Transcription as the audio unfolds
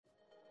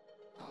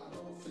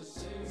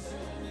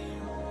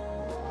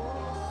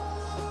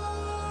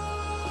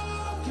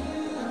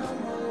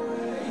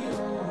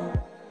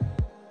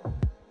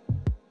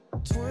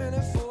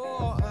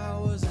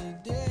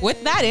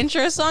With that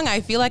intro song,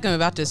 I feel like I'm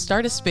about to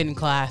start a spin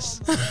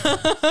class.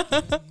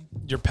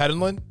 You're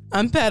pedaling?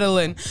 I'm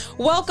pedaling.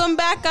 Welcome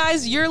back,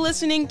 guys. You're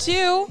listening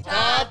to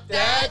Top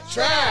That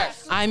Track.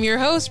 I'm your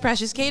host,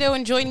 Precious Cato,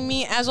 and joining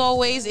me, as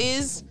always,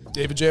 is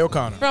David J.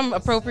 O'Connor. from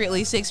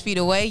appropriately 6 feet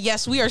away.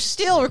 Yes, we are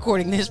still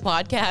recording this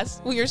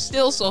podcast. We are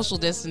still social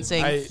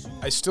distancing.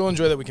 I still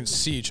enjoy that we can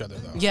see each other,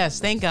 though.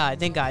 Yes, thank God.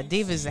 Thank God.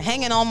 Dave is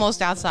hanging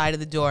almost outside of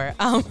the door.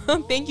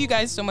 Thank you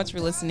guys so much for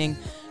listening.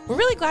 We're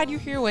really glad you're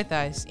here with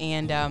us.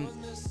 And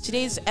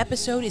today's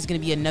episode is going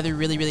to be another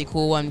really, really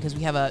cool one because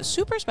we have a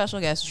super special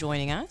guest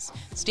joining us.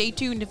 Stay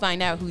tuned to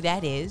find out who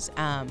that is.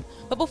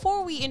 But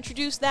before we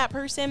introduce that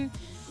person,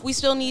 we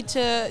still need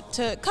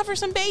to cover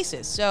some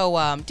bases.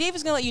 So Dave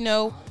is going to let you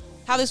know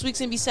how this week's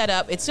going to be set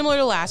up. It's similar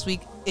to last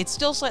week. It's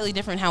still slightly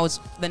different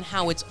than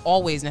how it's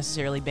always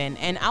necessarily been.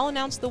 And I'll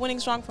announce the winning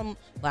song from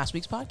last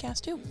week's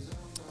podcast, too.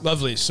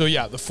 Lovely. So,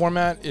 yeah, the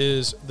format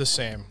is the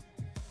same.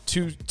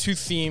 Two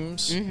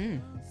themes,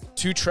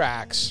 two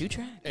tracks.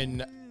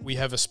 And we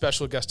have a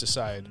special guest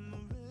decide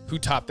who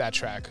topped that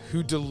track,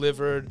 who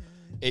delivered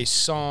a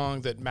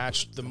song that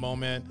matched the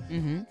moment,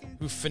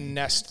 who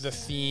finessed the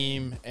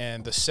theme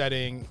and the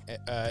setting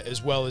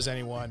as well as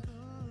anyone.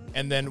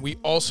 And then we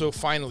also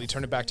finally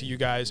turn it back to you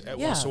guys at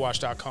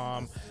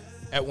wantstowatch.com,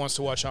 at Wants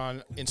to Watch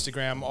on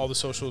Instagram, all the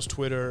socials,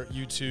 Twitter,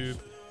 YouTube.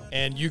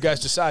 And you guys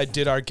decide,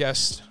 did our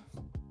guest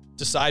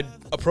decide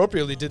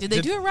appropriately? Did they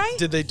do it right?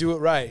 Did they do it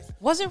right?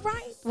 Was it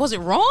right? Was it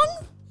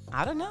wrong?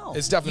 I don't know.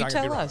 It's definitely not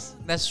going to be tell wrong. us.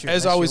 That's true.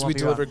 As That's always, true. we Won't be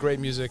deliver wrong. great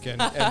music,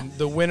 and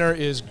the winner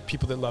is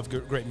people that love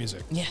great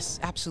music. Yes,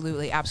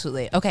 absolutely,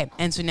 absolutely. Okay,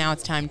 and so now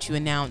it's time to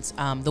announce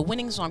the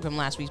winning song from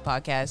last week's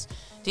podcast.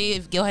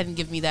 Dave, go ahead and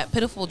give me that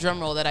pitiful drum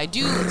roll that I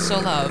do so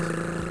love.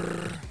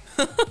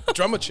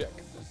 Drummer chick.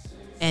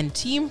 And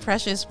Team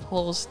Precious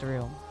pulls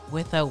through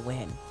with a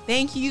win.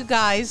 Thank you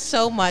guys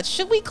so much.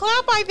 Should we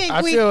clap?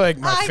 I feel like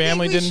my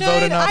family didn't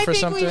vote enough for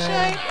something.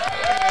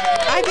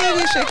 I think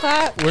we should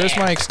clap. Where's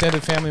my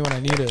extended family when I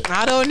need it?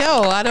 I don't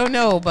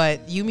know,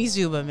 but Yumi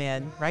Zuba,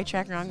 man. Right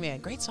track, wrong man.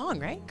 Great song,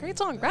 right? Great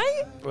song,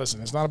 right?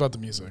 Listen, it's not about the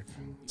music.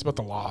 It's about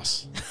the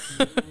loss.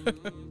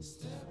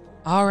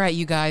 All right,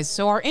 you guys.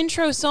 So our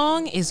intro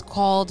song is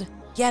called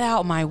Get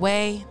Out My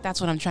Way. That's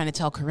what I'm trying to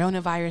tell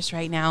coronavirus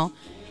right now.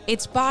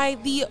 It's by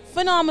the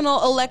phenomenal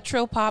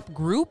electropop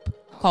group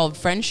called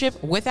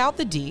Friendship without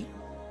the D.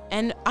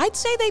 And I'd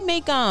say they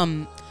make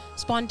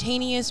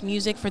spontaneous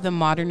music for the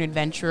modern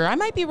adventurer. I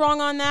might be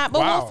wrong on that, but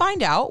We'll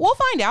find out. We'll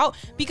find out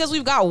because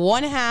we've got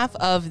one half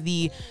of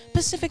the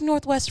Pacific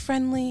Northwest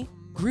friendly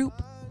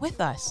group with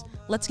us.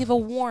 Let's give a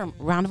warm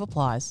round of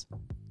applause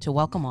to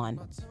welcome on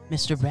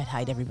Mr. Brett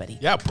Hyde, everybody.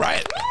 Yeah,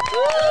 Brett.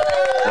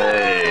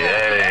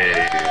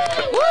 Hey.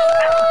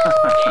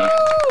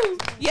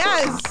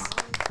 Yes.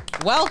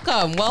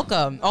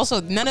 Welcome.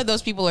 Also, none of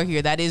those people are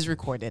here. That is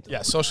recorded.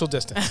 Yeah, social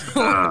distance.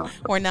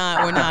 We're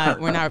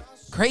not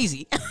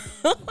crazy.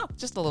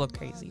 Just a little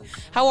crazy.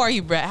 How are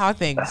you, Brett? How are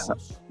things?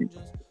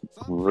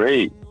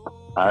 Great.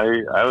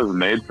 I was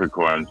made for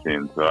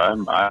quarantine, so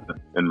I'm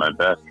in my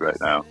best right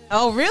now.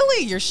 Oh,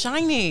 really? You're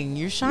shining.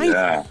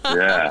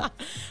 Yeah.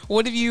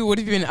 What have you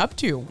been up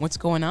to? What's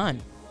going on?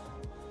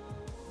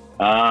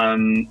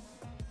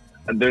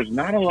 There's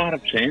not a lot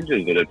of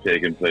changes that have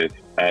taken place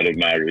out of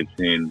my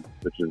routine,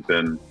 which has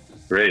been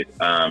great.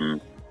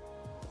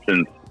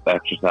 Since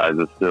exercise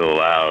is still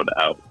allowed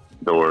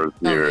outdoors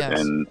here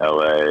in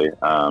LA,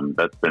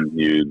 that's been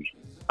huge.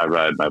 I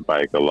ride my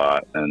bike a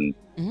lot, and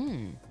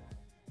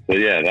so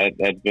yeah,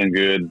 that's been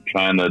good.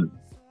 Trying to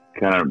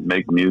kind of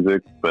make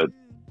music, but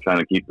trying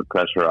to keep the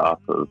pressure off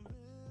of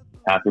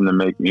having to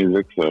make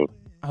music. So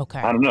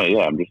I don't know.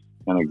 Yeah, I'm just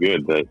kind of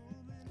good that.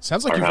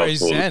 Sounds like you're very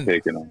zen.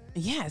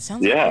 Yeah, it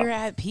sounds like you're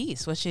at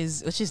peace, which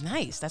is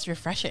nice. That's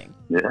refreshing.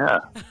 Yeah.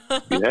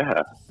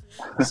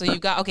 So you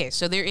got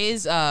so there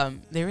is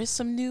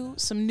some new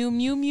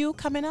Mew Mew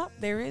coming up.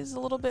 There is a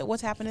little bit.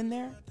 What's happening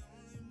there?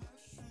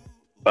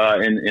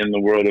 In the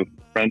world of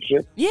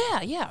friendship.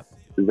 Yeah.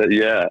 Is that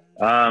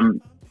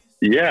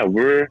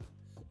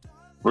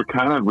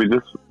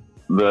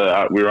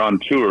we were on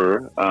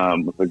tour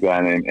with a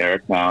guy named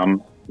Eric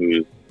Nam,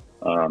 who's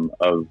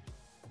of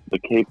the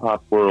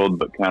K-pop world,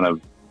 but kind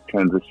of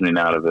transitioning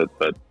out of it.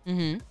 But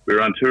we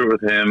were on tour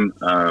with him,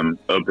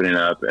 opening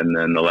up, and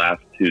then the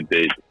last 2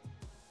 dates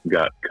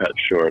got cut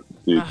short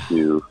due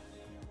to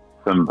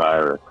some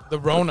virus. The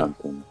Rona.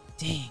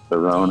 Dang. The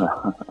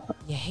Rona.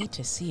 You hate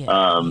to see it.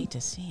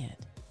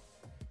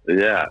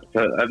 Yeah.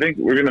 So I think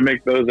we're going to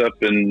make those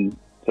up in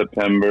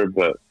September,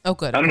 but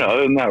good. I don't know.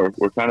 Other than that,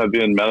 we're kind of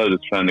being mellow,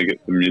 just trying to get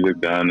some music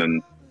done.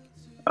 And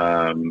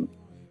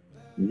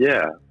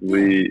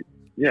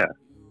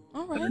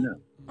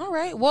All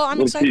right. Well,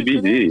 I'm excited TBD.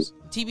 for those.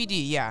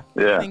 TBD, yeah.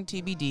 Yeah. I think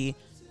TBD.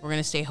 We're going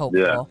to stay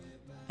hopeful. Yeah.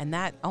 And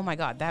that, oh my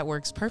God, that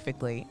works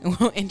perfectly.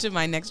 Into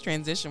my next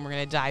transition, we're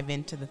going to dive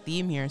into the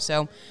theme here.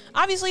 So,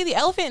 obviously, the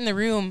elephant in the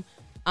room,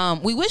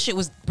 We wish it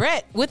was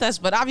Brett with us,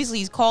 but obviously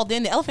he's called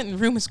in. The elephant in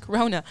the room is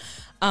Corona,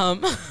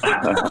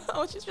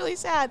 which is really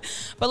sad.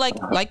 But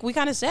like we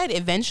kind of said,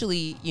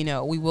 eventually,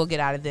 we will get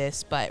out of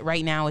this. But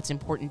right now, it's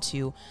important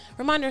to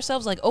remind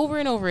ourselves, like over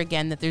and over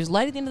again, that there's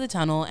light at the end of the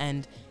tunnel,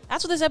 and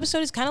that's what this episode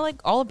is kind of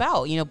like all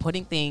about.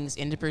 Putting things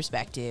into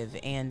perspective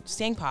and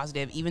staying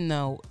positive, even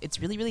though it's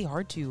really, really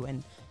hard to.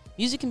 And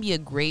music can be a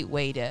great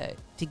way to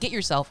get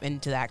yourself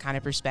into that kind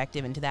of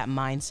perspective, into that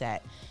mindset.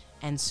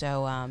 And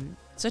so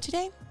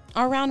today,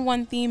 our round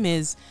one theme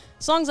is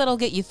songs that'll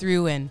get you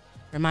through and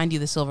remind you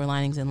the silver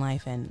linings in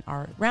life. And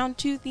our round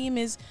two theme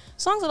is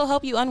songs that'll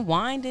help you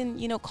unwind and,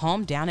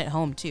 calm down at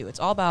home too. It's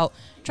all about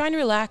trying to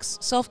relax,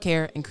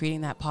 self-care, and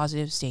creating that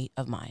positive state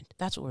of mind.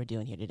 That's what we're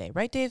doing here today.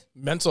 Right, Dave?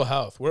 Mental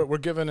health. We're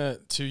giving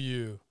it to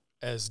you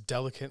as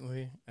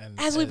delicately and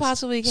as we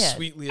possibly can,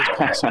 sweetly as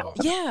possible.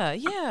 Yeah,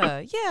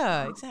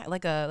 exactly.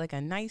 Like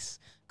a nice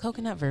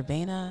coconut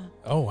verbena.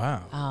 Oh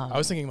wow! I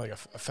was thinking like a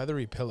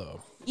feathery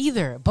pillow.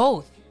 Either,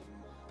 both.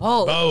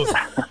 Both.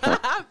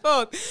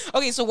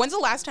 Okay, so when's the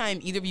last time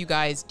either of you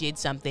guys did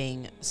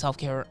something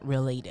self-care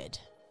related?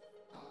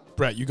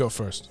 Brett, you go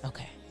first.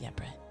 Okay, yeah,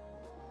 Brett.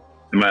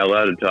 Am I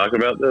allowed to talk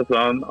about this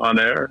on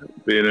air?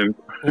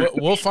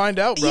 We'll find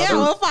out, brother. Yeah,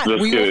 we'll find.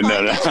 Just kidding.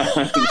 No.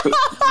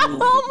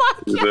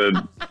 Oh my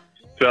God.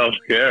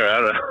 Self-care. I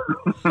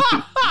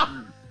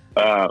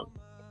don't.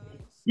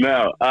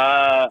 No.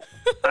 I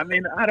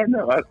mean, I don't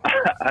know.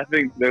 I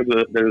think there's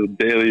a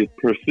daily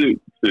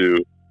pursuit to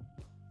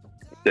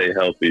stay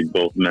healthy,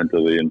 both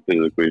mentally and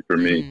physically for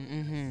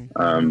me.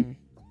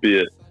 Be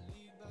it,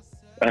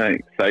 I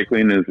think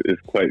cycling is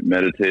quite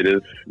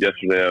meditative.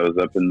 Yesterday I was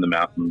up in the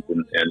mountains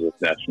in Angeles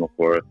National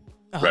Forest,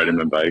 riding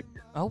my bike.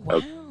 Oh, wow.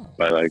 Up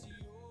by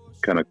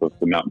kind of close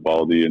to Mount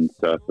Baldy and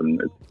stuff.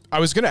 And I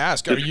was going to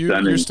ask,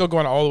 you're still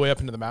going all the way up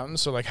into the mountains?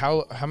 So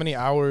how many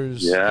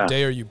hours a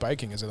day are you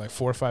biking? Is it like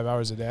 4 or 5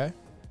 hours a day?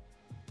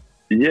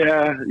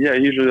 Yeah,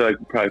 usually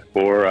probably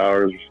 4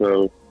 hours or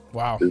so.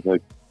 Wow. Is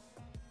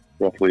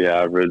roughly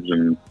average,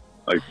 and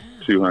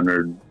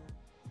 200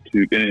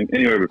 to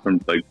anywhere from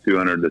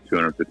 200 to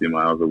 250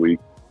 miles a week.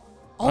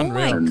 Oh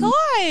Unreal.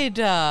 My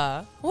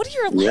God! What do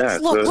your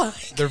legs look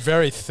like? They're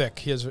very thick.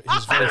 He's very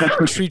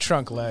thick, tree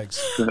trunk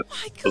legs. Oh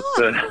my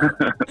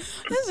God!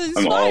 This is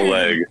I'm all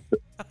legs.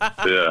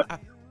 Yeah.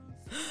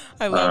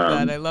 I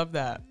love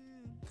that.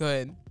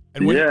 Good.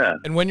 And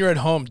when you're at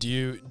home, do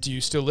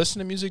you still listen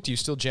to music? Do you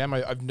still jam?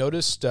 I've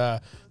noticed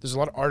there's a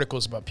lot of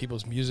articles about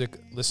people's music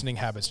listening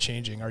habits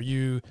changing. Are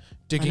you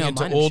digging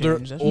into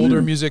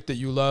older music that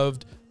you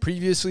loved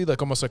previously,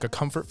 like almost like a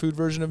comfort food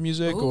version of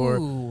music,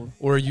 or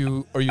are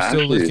you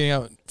still looking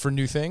out for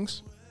new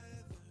things?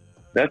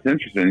 That's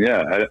interesting.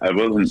 Yeah, I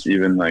wasn't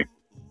even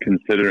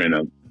considering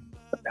a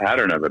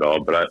pattern of it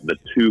all, but the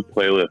two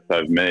playlists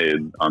I've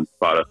made on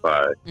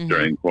Spotify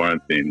during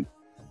quarantine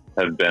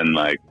have been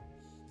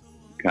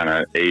kind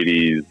of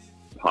 80s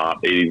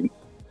pop,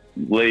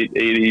 late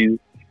 80s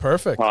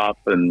perfect pop,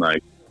 and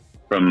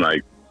from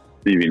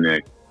Stevie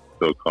Nicks,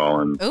 Phil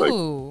Collins.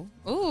 Ooh,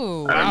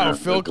 wow,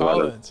 Phil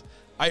Collins.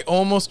 I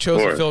almost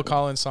chose a Phil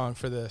Collins song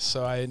for this,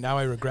 so now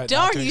I regret.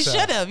 Darn, you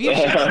should have.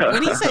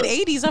 When he said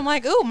 80s, I'm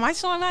like, ooh, my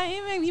song,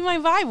 he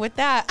might vibe with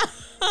that.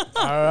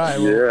 All right,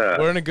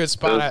 we're in a good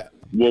spot.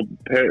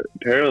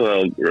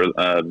 Parallel,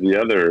 the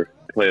other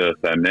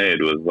playlist I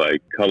made was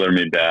Color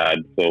Me Bad,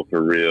 Soul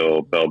for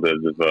Real, Belle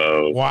Biv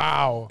DeVoe,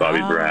 wow, Bobby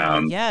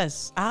Brown.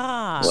 Yes.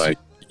 So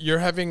you're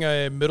having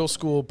a middle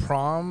school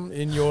prom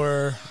in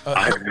your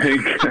I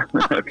think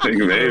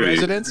maybe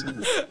residence.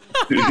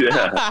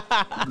 Yeah.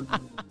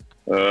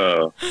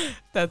 Oh.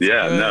 That's good.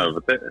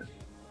 No, but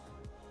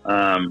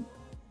I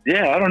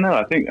don't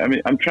know.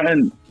 I'm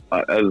trying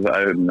as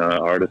I'm an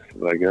artist,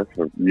 I guess,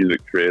 or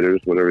music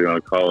creators, whatever you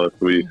want to call us.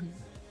 I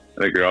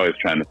think you're always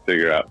trying to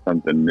figure out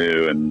something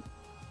new and,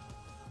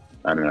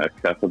 I don't know,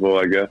 accessible,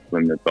 I guess,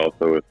 when it's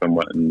also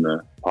somewhat in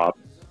the pop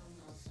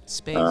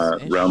space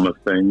realm of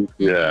things.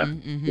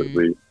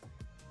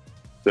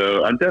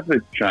 So I'm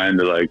definitely trying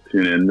to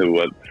tune into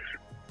what's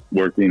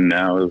working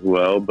now as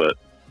well, but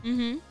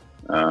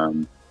I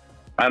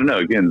don't know.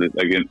 Again,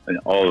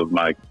 all of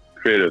my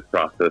creative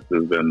process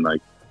has been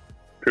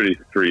pretty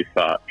free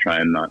thought,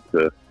 trying not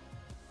to.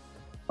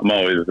 I'm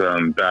always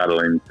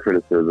battling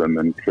criticism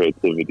and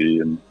creativity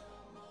and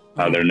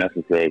how they're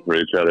necessary for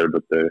each other,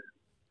 but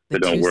they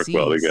don't work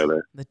well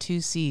together. The two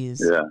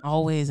C's. Yeah.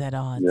 Always at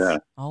odds. Yeah.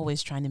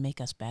 Always trying to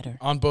make us better.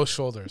 On both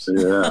shoulders.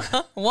 Yeah.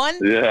 One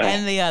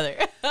and the other.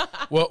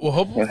 Well,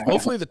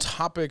 hopefully the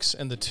topics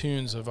and the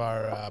tunes of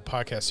our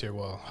podcast here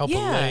will help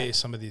allay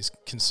some of these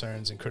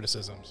concerns and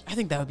criticisms. I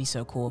think that would be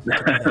so cool if we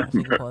could do that, if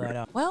we could pull that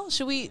off. Well,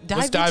 should we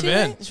dive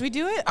in? It? Should we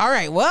do it? All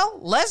right. Well,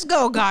 let's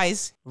go,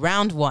 guys.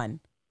 Round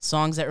one.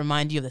 Songs that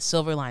remind you of the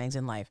silver linings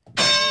in life.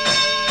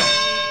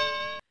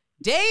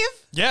 Dave?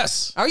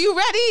 Yes. Are you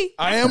ready?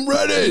 I am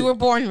ready. You were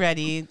born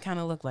ready. It kind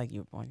of looked like you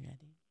were born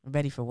ready.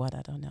 Ready for what?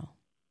 I don't know.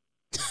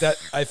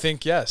 I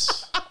think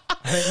yes.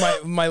 I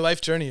think my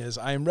life journey is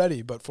I am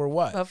ready, but for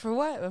what? But for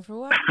what?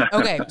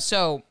 Okay,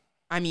 so,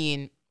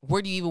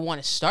 where do you even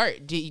want to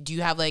start? Do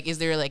you have like, is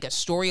there like a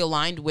story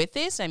aligned with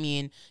this? I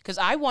mean, because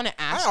I want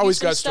to ask. I always you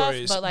some got stuff,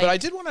 stories, but I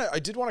did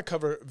want to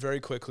cover very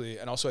quickly,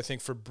 and also I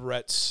think for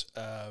Brett's,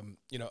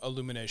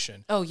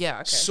 illumination. Oh yeah,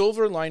 okay.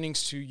 Silver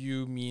linings to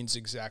you means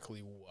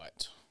exactly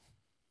what?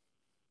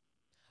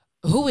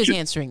 Who is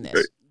answering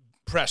this?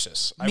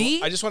 Precious.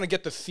 Me? I just want to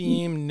get the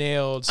theme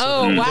nailed. So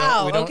Oh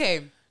wow. don't,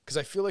 Okay. Because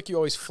I feel like you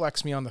always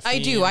flex me on the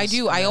themes. I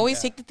do. I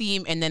always take the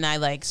theme and then I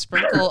like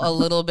sprinkle a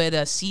little bit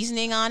of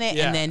seasoning on it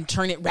and then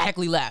turn it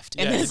radically left.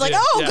 And Yeah, then it's you like,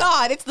 did. oh Yeah.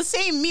 God, it's the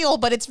same meal,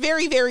 but it's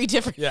very, very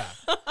different. Yeah.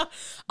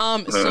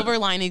 Silver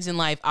linings in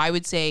life. I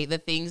would say the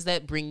things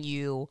that bring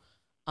you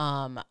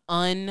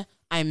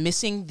I'm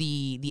missing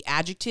the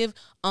adjective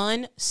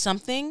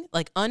something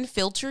like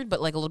unfiltered,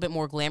 but like a little bit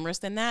more glamorous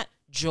than that.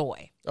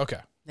 Joy. Okay.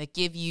 That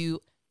give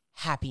you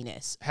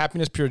happiness.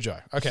 Happiness, pure joy.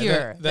 Okay.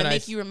 Pure. Then that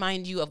make you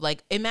remind you of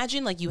like,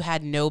 imagine like you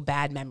had no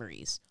bad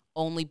memories,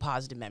 only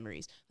positive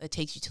memories. That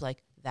takes you to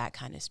like that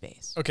kind of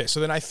space. Okay, so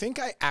then I think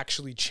I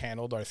actually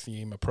channeled our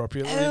theme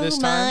appropriately this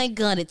time. Oh my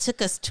God, it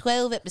took us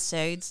 12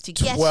 episodes to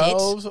get it.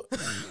 12.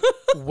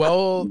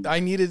 Well, I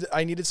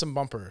needed some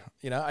bumper,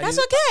 That's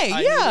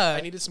okay, yeah.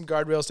 I needed some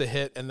guardrails to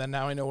hit, and then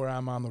now I know where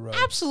I'm on the road.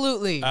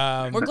 Absolutely.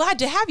 We're glad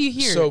to have you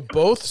here. So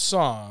both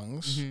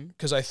songs,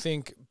 because I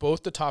think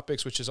both the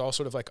topics, which is all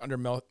sort of like under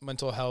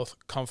mental health,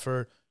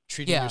 comfort,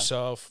 treating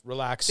yourself,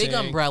 relaxing. Big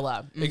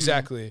umbrella.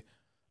 Exactly.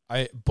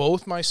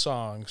 Both my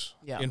songs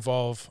Yeah.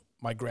 involve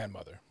my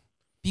grandmother,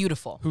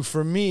 Beautiful. who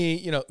for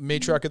me,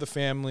 matriarch of the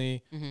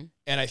family.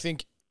 And I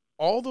think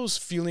all those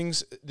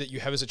feelings that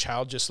you have as a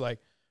child, just like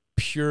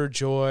pure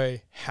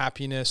joy,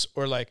 happiness,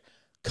 or like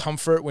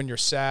comfort when you're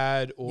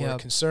sad or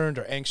concerned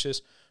or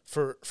anxious,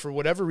 for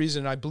whatever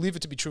reason, I believe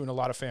it to be true in a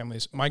lot of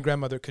families, my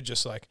grandmother could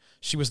just like,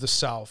 she was the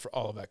salve for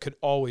all of that, could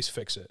always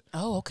fix it.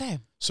 Oh, okay.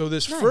 So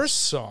this first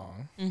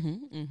song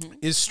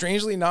is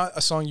strangely not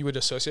a song you would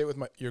associate with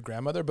your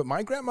grandmother, but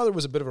my grandmother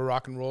was a bit of a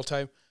rock and roll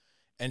type,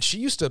 and she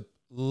used to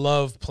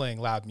love playing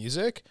loud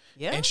music.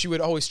 Yeah. And she would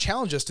always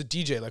challenge us to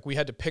DJ. Like we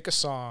had to pick a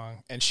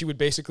song, and she would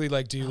basically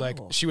like do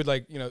she would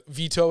like,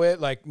 veto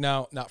it. Like,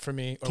 no, not for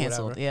me or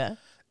Canceled, whatever. yeah.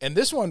 And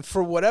this one,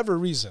 for whatever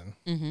reason,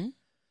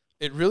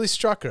 it really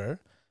struck her.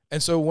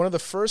 And so one of the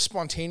first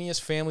spontaneous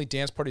family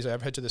dance parties I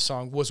ever had to this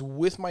song was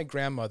with my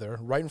grandmother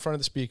right in front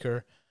of the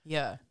speaker.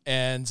 Yeah.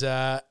 And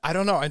I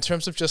don't know, in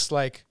terms of just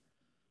like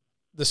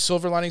the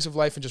silver linings of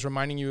life and just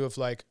reminding you of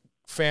like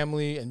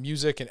family and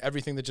music and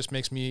everything that just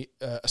makes me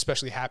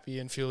especially happy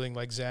and feeling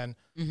like zen.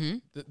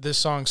 This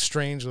song,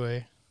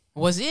 strangely,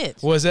 Was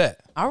it?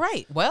 All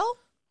right. Well,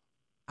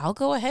 I'll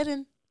go ahead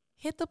and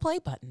hit the play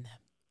button then.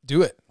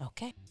 Do it.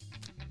 Okay.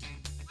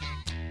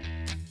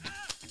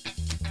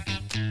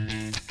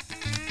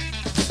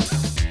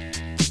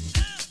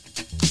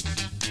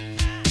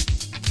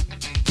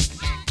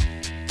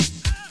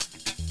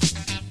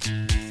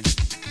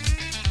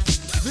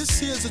 This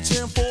here's a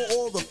jam for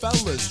all the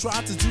fellas.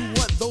 Try to do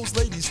what those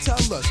ladies tell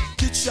us.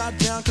 Get shot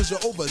down cause you're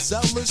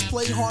overzealous.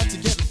 Play hard to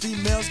get the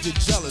females get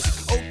jealous.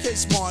 Okay,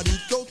 smarty,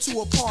 go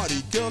to a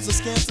party. Girls are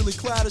scantily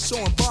clad and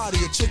showing body.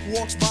 A chick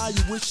walks by,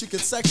 you wish you could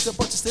sex her,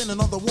 but you're standing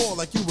on the wall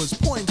like you was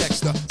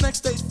Poindexter.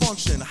 Next day's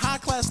function, high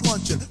class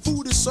luncheon.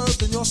 Food is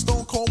served and you're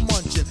stone cold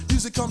munching.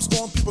 Music comes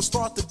on, people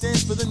start to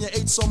dance, but then you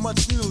ate so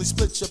much you nearly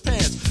split your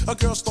pants. A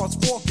girl starts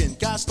walking,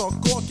 guys start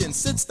gawking,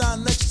 sits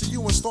down next to you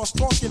and starts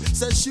talking.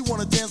 Says she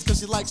wanna dance cause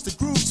she likes the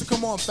groove, so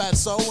come on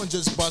fatso and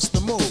just bust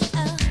the move.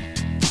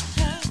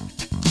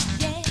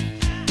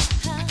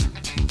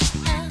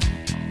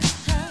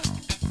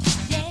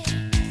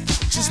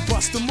 Just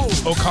bust the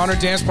move. O'Connor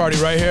dance party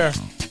right here.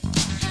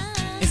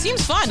 It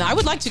seems fun. I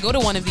would like to go to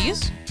one of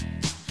these.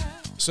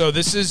 So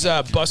this is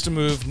Bust a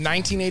Move,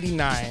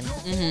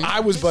 1989. I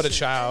was but a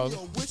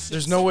child.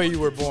 There's no way you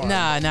were born.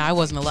 Nah, I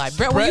wasn't alive.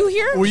 Brett, were you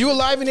here? Were you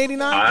alive in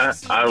 89?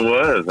 I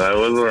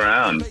was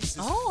around.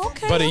 Oh,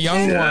 okay. But a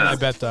young Yeah. one, I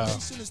bet, though.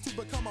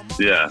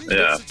 Yeah.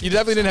 You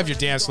definitely didn't have your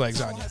dance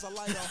legs on yet.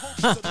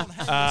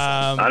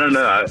 I don't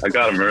know. I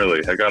got them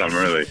early.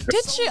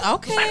 Did you?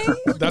 Okay.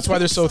 That's why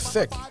they're so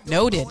thick.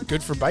 Noted.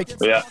 Good for biking.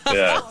 Yeah.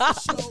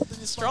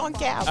 Strong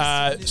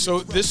calves. So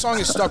this song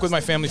is stuck with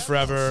my family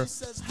forever.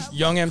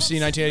 Young MC,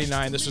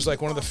 1989. This was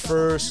like one of the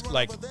first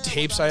like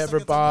tapes I ever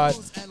bought.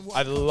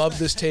 I love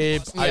this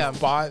tape. Yeah. I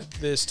bought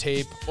this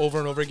tape over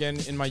and over again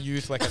in my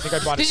youth. Like I think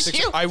I bought it Did 6.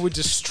 you? I would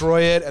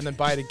destroy it and then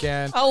buy it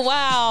again. Oh,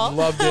 wow.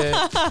 Loved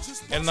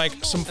it. And like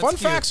some fun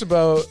facts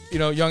about,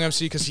 Young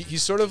MC, because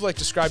he's sort of like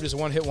described as a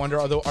one-hit wonder,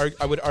 although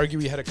I would argue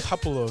he had a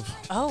couple of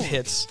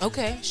hits.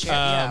 Okay. Sure.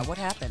 Yeah. What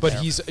happened? But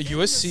there? he's a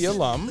USC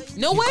alum.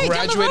 No He way, down the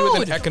graduated with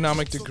road. an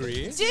economic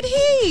degree. Did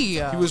he?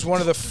 He was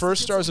one of the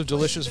first stars of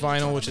Delicious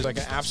Vinyl, which is like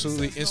an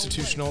absolutely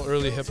institutional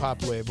early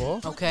hip-hop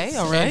label. Okay.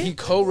 All And he right.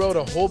 co-wrote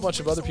a whole bunch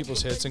of other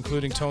people's hits,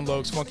 including Tone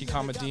Loc's Funky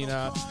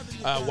Commodina,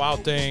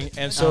 Wild Thing.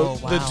 And so Oh,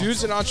 wow. the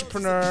dude's an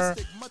entrepreneur.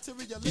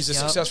 He's a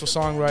successful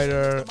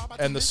songwriter,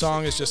 and the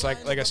song is just like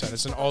I said,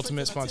 it's an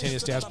ultimate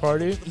spontaneous dance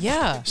party.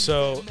 Yeah.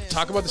 So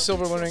talk about the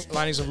silver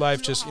linings of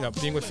life, just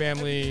being with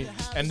family,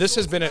 and this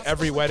has been at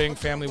every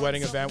family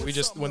wedding event. We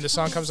just, when this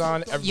song comes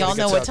on, everybody y'all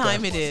know gets what out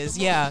time there. it is.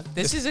 Yeah,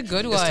 this is a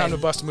good one. It's time to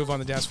bust a move on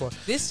the dance floor.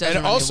 This does and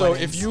remind me of also,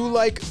 weddings. if you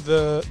like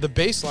the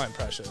bass line,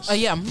 Precious,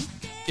 yeah.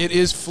 it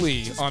is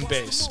Flea on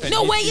bass. And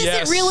No way, is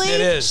yes, it really?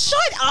 It is.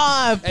 Shut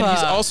up. And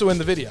he's also in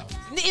the video.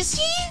 Is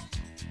he?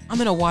 I'm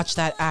gonna watch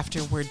that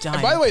after we're done.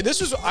 And by the way, this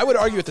was, I would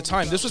argue at the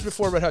time, this was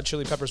before Red Hot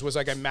Chili Peppers was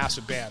like a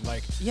massive band.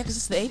 Like, yeah, because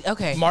it's the 8.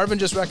 Okay. Marvin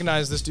just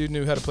recognized this dude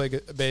knew how to play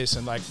bass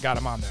and like got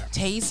him on there.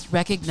 Taste,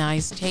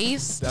 recognize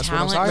taste. That's what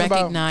I'm talent, talking about.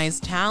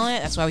 recognize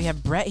talent. That's why we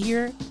have Brett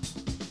here.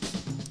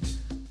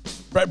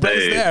 Brett's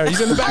Hey. there.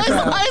 He's in the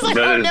background. I was like,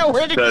 oh no,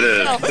 where did he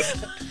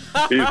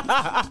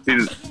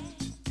go?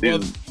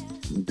 He's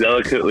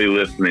delicately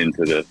listening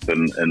to this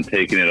and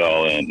taking it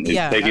all in. He's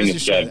Yeah, taking as the you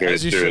stuff should, very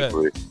as you should.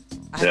 seriously.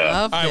 I Yeah.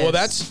 love All right, well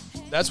this.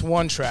 that's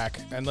one track,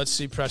 and let's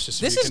see Precious.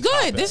 if This you is can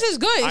top good. it. This is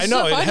good. I It's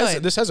know so it has.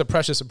 fun. This has a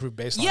Precious approved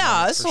bass line.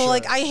 Yeah, on it, so for sure.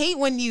 like I hate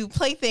when you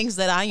play things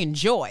that I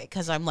enjoy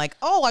because I'm like,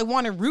 oh, I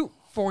want to root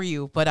for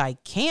you, but I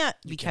can't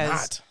because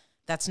cannot.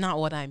 that's not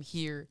what I'm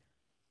here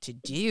to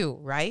do,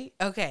 right?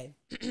 Okay.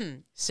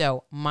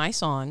 So my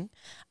song,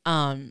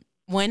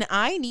 when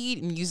I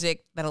need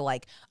music that'll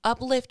like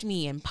uplift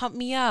me and pump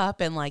me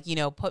up and like,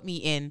 put me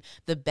in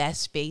the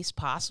best space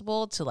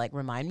possible to like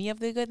remind me of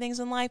the good things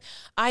in life,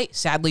 I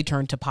sadly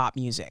turn to pop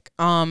music.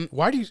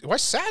 Why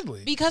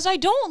sadly? Because I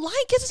don't like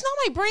it. It's not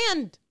my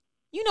brand.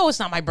 You know it's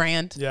not my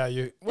brand. Yeah,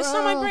 It's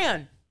not my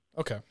brand.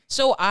 Okay.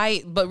 So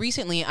but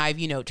recently I've,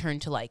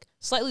 turned to like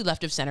slightly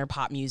left of center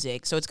pop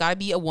music. So it's got to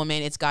be a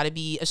woman. It's got to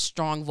be a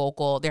strong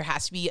vocal. There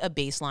has to be a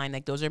bass line.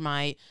 Like those are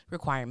my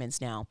requirements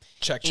now.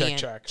 Check.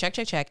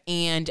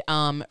 And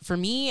for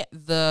me,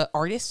 the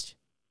artist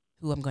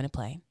who I'm going to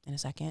play in a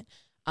second,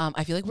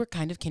 I feel like we're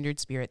kind of kindred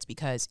spirits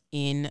because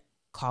in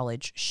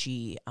college,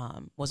 she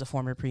was a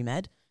former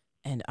pre-med.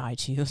 And I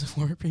too was a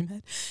former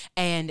pre-med.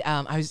 And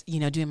I was,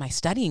 doing my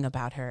studying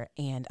about her.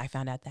 And I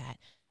found out that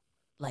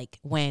like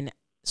when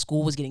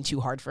school was getting too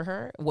hard for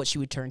her, what she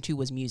would turn to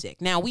was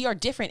music. Now we are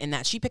different in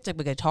that she picked up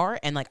a guitar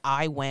and like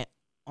I went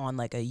on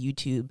like a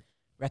YouTube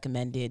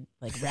recommended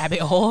like rabbit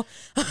hole.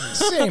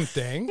 Same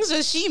thing.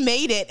 So she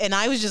made it and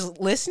I was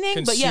just listening.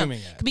 Consuming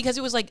but yeah, it. because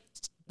it was like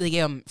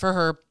for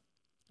her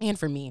and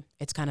for me,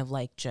 it's kind of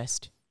like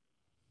just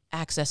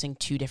accessing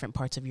two different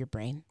parts of your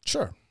brain.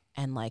 Sure.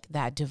 And like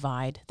that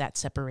divide, that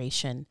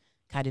separation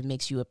kind of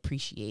makes you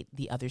appreciate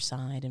the other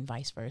side and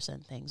vice versa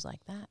and things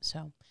like that.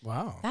 So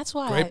Wow. that's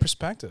why Great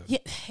perspective. Yeah,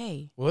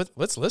 hey. Well,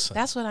 let's listen.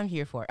 That's what I'm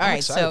here for. I'm All right,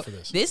 excited so for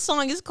this. this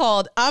song is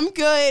called "I'm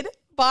Good"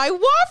 by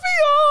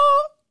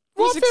Wafia.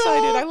 Who's Wafia.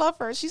 excited? I love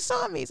her. She's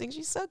so amazing.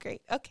 She's so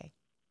great. Okay.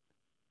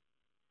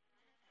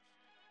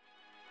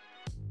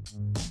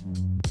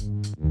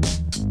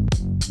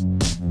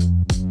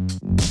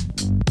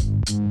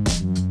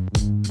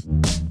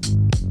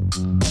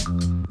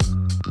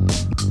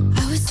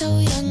 I was so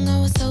young,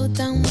 I was so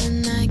dumb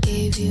when I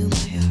gave you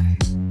my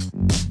heart.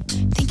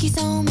 Think you're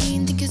so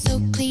mean, think you're so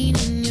clean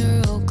in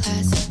your old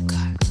classic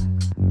car.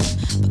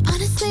 But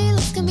honestly,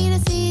 looks can be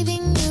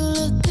deceiving. You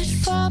look good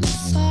from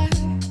afar,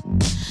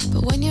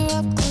 but when you're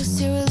up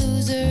close, you're a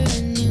loser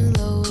and you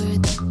lower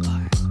the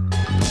bar.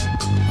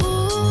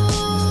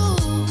 Ooh,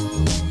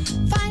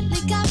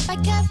 finally got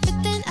back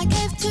everything I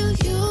gave to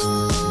you.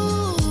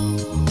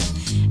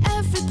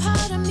 Every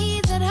part of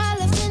me that I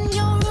left in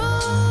your room.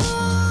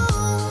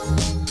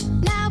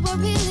 Now I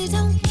really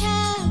don't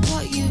care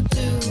what you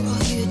do or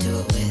who you do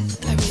it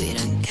with. I really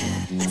don't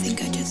care. I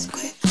think I just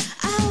quit.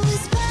 I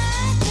was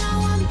bad, now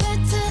I'm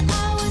better. I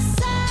was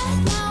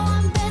sad, now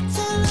I'm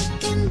better.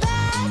 Looking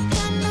back, I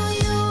know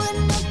you were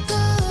no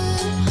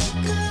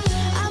good.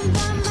 I'm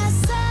by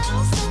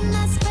myself, and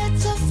that's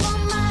better for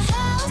my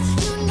health.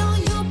 You know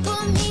you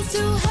put me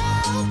through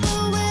hell,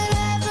 but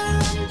wherever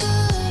I'm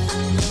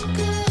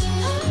good.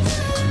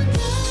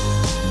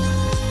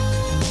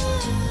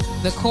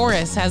 The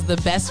chorus has the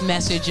best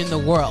message in the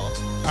world.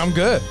 I'm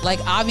good. Like,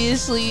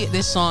 obviously,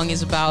 this song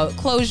is about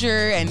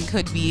closure and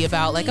could be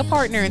about like a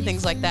partner and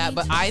things like that.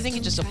 But I think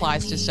it just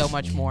applies to so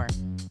much more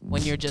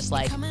when you're just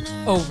like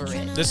over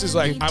it. This is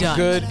like, You're I'm done.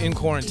 good in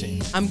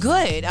quarantine. I'm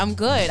good. I'm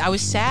good. I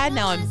was sad.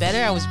 Now I'm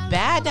better. I was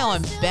bad. Now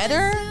I'm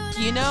better.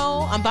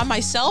 I'm by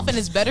myself and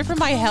it's better for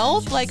my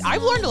health. Like,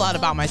 I've learned a lot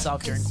about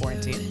myself during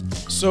quarantine.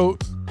 So,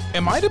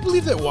 am I to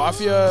believe that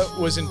Wafia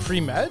was in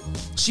pre-med?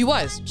 She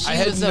was. She I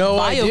had was no a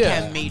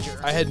biochem idea. major.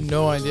 I had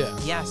no idea.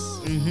 Yes.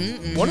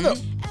 One of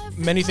the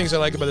many things I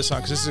like about this song,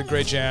 because this is a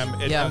great jam.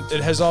 It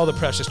has all the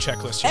Precious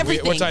checklists.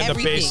 Everything. What's on the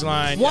everything. bass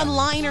line?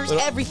 One-liners,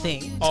 Little-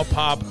 everything. All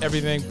pop,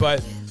 everything.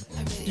 But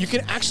you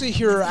can actually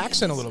hear her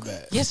accent a little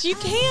bit. Yes, you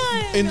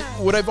can. And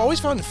what I've always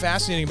found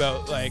fascinating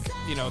about, like,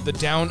 the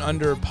down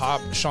under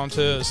pop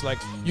chanteuses, like,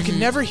 you can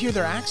never hear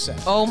their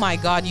accent. Oh my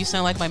God, you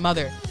sound like my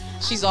mother.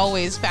 She's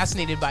always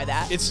fascinated by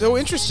that. It's so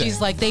interesting. She's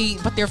like,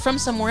 but they're from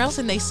somewhere else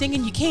and they sing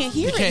and you can't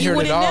hear You it. can't hear it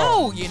wouldn't at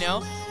all.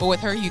 know, But with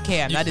her, you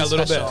can. That is a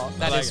little special. bit.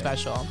 That I is like it.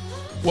 special.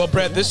 Well,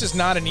 Brett, this is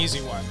not an easy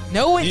one.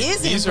 No, it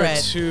isn't, These Brett.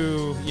 are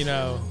two,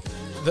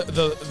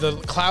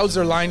 the clouds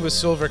are lined with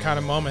silver kind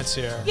of moments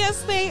here.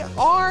 Yes, they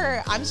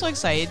are. I'm so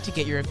excited to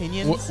get your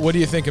opinions. What are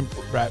you thinking,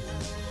 Brett?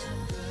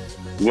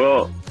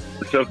 Well,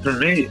 so for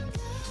me,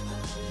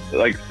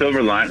 like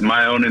Silver Lining,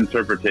 my own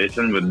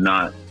interpretation would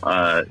not,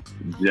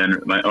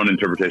 my own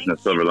interpretation of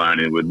Silver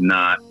Lining would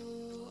not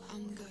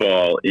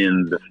fall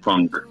in the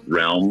funk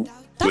realm,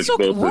 which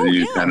both of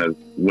you kind of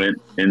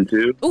went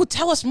into. Oh,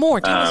 tell us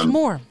more. Tell us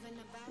more.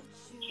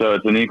 So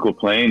it's an equal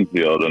playing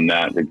field in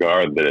that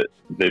regard that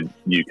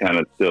you kind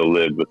of still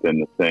live within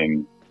the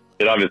same.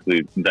 It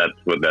obviously that's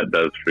what that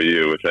does for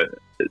you, which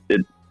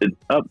it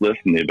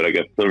uplifts me. But I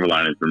guess Silver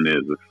Lining for me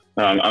is this.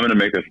 I'm going to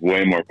make this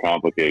way more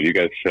complicated. You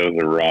guys chose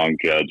the wrong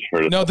judge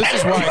for this. No, this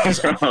is why.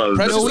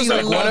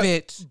 We love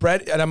it.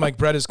 Brett, and I'm like,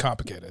 Brett is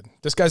complicated.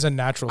 This guy's a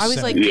natural I was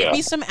simp. like, give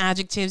me some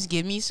adjectives,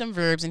 give me some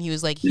verbs, and he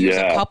was like, here's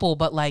a couple,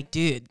 but like,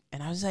 dude.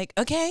 And I was like,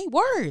 okay,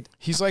 word.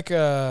 He's like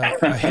a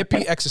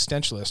hippie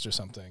existentialist or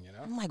something, you know?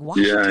 I'm like,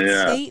 Washington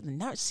State,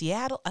 not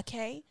Seattle,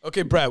 okay.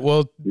 Okay, Brett,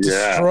 well,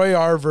 destroy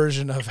our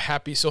version of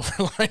happy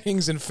silver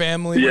linings and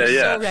family. We're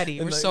so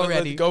ready. We're so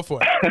ready. Go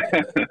for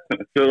it.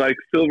 So, like,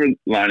 Silver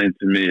Lining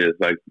to me is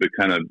like the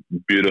kind of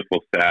beautiful,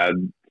 sad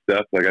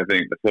stuff. Like, I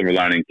think a silver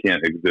lining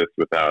can't exist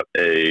without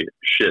a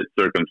shit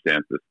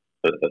circumstances,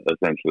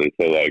 essentially.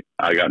 So, like,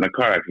 I got in a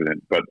car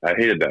accident, but I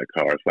hated that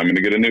car, so I'm going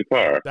to get a new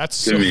car.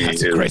 That's a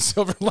great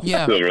silver lining.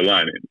 Yeah. Silver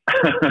lining.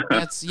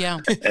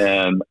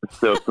 And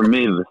so, for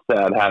me, the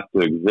sad has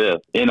to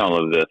exist in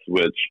all of this,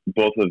 which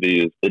both of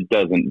these, it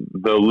doesn't.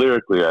 Though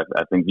lyrically, I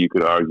think you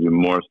could argue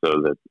more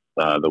so that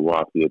the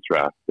Wafia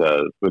track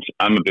does, which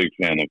I'm a big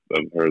fan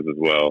of hers as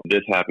well.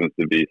 This happens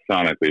to be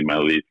sonically my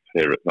least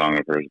favorite song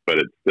of hers, but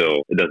it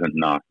doesn't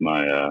knock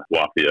my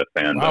Wafia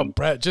fandom. Wow,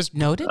 Brett, just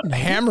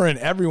hammering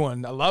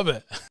everyone. I love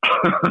it.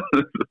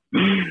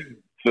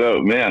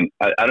 So, man,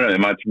 I don't know.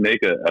 Am I to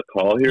make a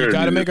call here? You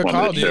got to make a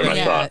call, dude.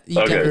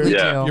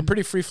 You're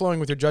pretty free flowing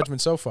with your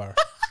judgment so far.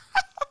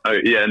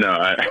 Yeah, no,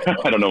 I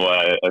don't know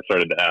why I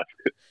started to ask.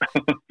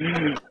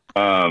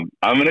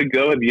 I'm gonna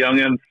go with Young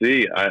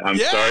MC. I'm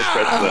sorry,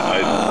 Preston.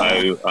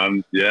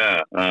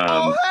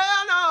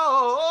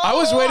 I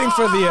was waiting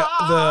for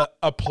the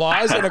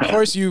applause, and of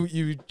course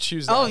you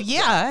choose that. Oh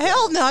yeah,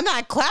 hell no, I'm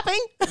not clapping.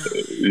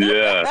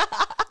 Yeah.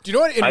 Do you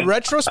know what? In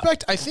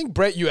retrospect, I think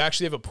Brett, you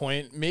actually have a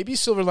point. Maybe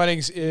Silver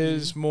Linings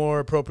is more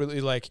appropriately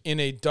like in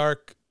a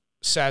dark,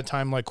 sad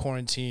time like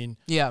quarantine.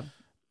 Yeah.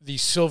 The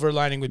silver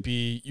lining would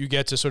be you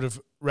get to sort of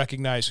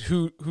recognize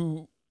who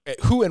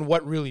and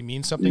what really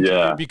means something to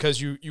you because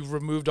you've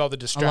removed all the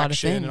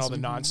distraction and all the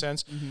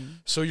nonsense. Mm-hmm.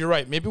 So you're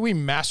right. Maybe we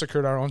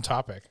massacred our own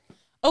topic.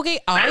 Okay,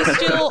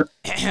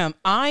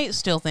 I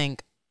still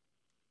think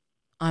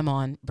I'm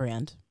on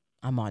brand.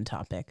 I'm on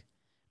topic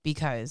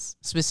because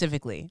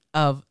specifically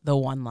of the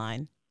one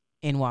line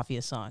in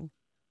Wafia's song,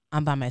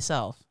 I'm by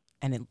myself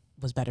and it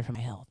was better for my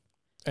health.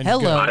 And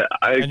Hello.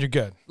 And you're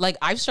good. Like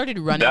I've started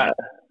running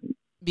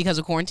because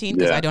of quarantine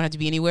because I don't have to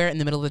be anywhere in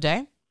the middle of the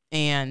day.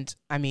 And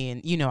I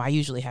mean, I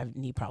usually have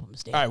knee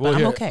problems, Dave. All right, well,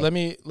 I'm okay. Let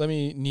me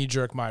knee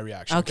jerk my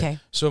reaction. Okay.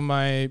 So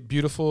my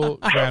beautiful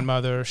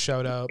grandmother,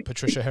 shout out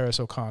Patricia Harris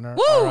O'Connor,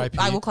 Woo! R.I.P.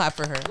 I will clap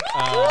for her.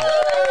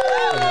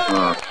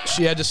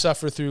 She had to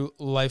suffer through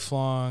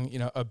lifelong,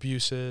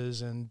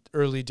 abuses and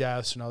early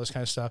deaths and all this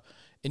kind of stuff.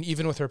 And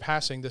even with her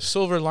passing, the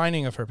silver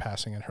lining of her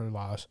passing and her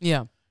loss,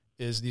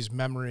 is these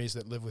memories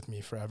that live with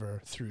me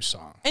forever through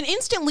song. And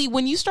instantly,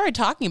 when you started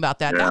talking about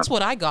that, that's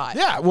what I got.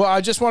 Yeah, well,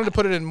 I just wanted to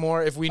put it in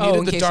more. If we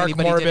needed the dark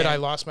morbid, I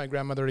lost my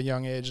grandmother at a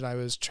young age, and I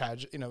was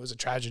tragic. It was a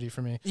tragedy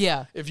for me.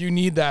 Yeah. If you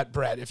need that,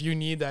 Brett, if you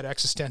need that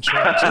existential,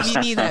 if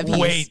you need that piece.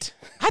 Wait.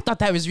 I thought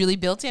that was really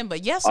built in,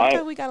 but yes,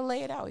 sometimes we gotta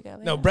lay it out.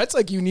 Brett's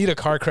like you need a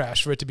car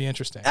crash for it to be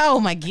interesting.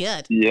 Oh my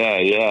god.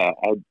 Yeah.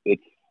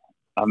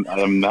 I'm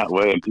that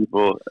way, and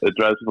it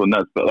drives people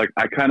nuts. But like,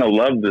 I kind of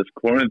love this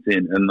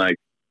quarantine, and like,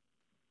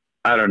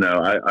 I don't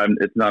know.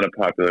 It's not a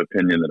popular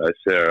opinion that I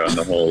share on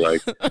the whole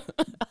like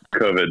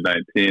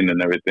COVID-19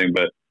 and everything,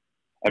 but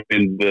I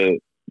mean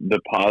the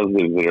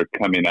positives that are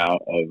coming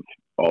out of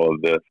all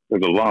of this.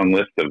 There's a long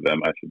list of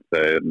them, I should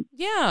say.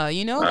 Yeah,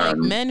 like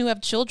men who have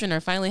children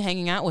are finally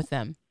hanging out with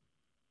them.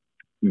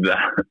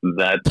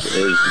 That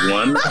is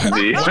one.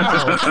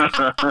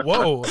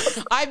 Whoa!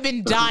 I've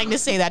been dying to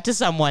say that to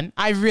someone.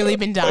 I've really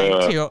been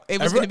dying to. It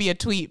was going to be a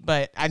tweet,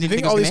 but I didn't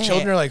think all these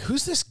children are like,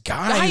 "Who's this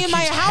guy in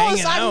my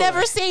house? I've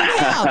never seen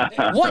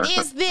him. What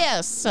is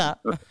this?"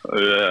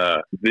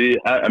 Yeah.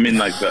 I mean,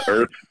 like the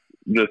Earth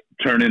just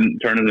turning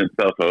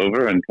itself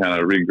over and kind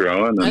of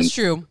regrowing. That's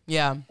true.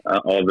 Yeah.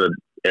 All the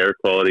air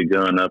quality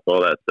going up,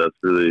 all that stuff's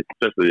really,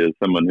 especially as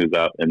someone who's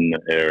out in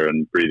the air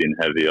and breathing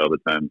heavy all the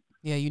time.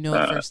 Yeah, it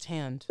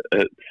firsthand.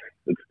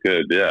 It's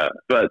good, yeah.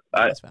 But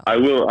I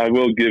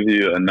will give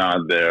you a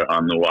nod there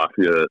on the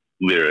Wafia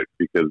lyrics,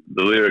 because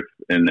the lyrics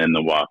in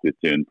the Wafia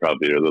tune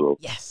probably are a little,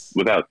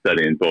 without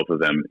studying both of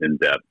them in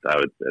depth, I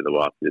would say the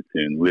Wafia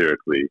tune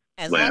lyrically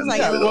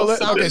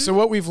lands. So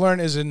what we've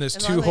learned is in this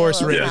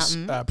two-horse race,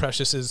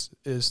 Precious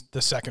is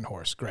the second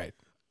horse. Great.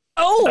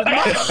 Oh,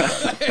 my.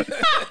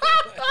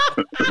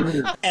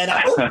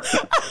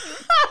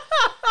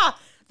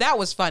 That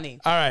was funny.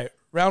 All right,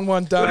 round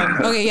one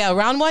done. Okay, yeah,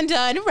 round one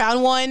done.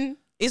 Round one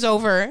is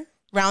over.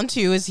 Round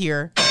two is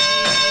here.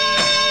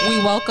 We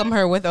welcome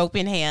her with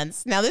open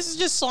hands. Now, this is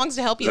just songs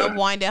to help you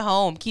unwind at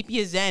home, keep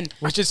you zen.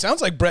 Which it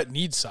sounds like Brett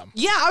needs some.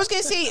 Yeah, I was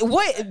gonna say,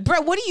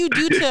 Brett? What do you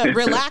do to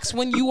relax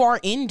when you are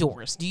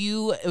indoors? Do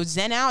you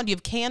zen out? Do you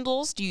have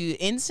candles? Do you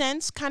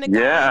incense kind of?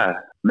 Yeah,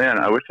 man.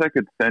 I wish I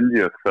could send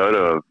you a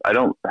photo of. I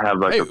don't have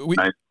like a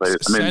nice place.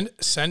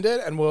 Send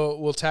it, and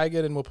we'll tag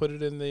it, and we'll put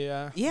it in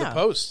the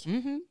post.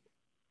 Mm-hmm.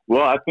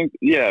 Well, I think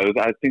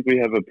I think we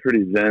have a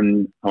pretty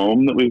zen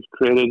home that we've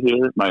created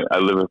here. I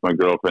live with my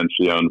girlfriend;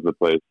 she owns the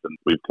place, and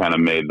we've kind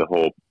of made the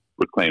whole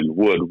reclaimed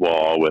wood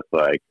wall with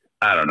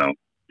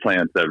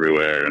plants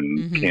everywhere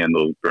and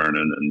candles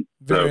burning,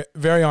 and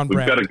very on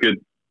brand. We've got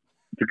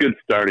it's a good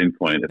starting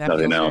point. If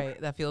nothing else,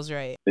 right. That feels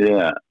right.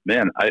 Yeah,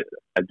 man. I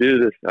do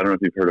this. I don't know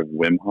if you've heard of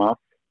Wim Hof.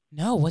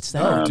 No, what's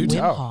that? Wim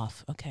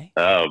Hof. Okay.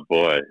 Oh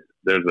boy,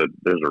 there's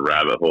a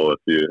rabbit hole if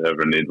you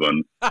ever need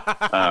one.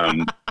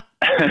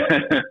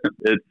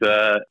 It's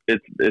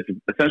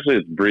essentially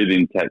it's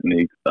breathing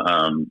techniques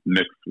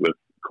mixed with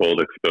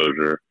cold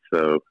exposure.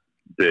 So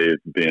Dave,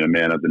 being a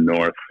man of the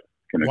north,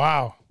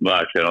 wow. Well,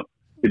 actually,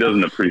 he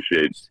doesn't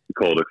appreciate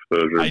cold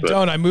exposure. I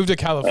don't. I moved to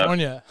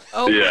California.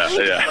 Yeah.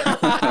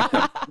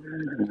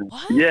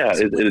 What? Yeah.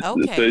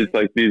 Okay. So it's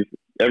like these.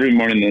 Every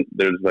morning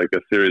there's like a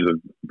series of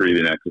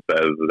breathing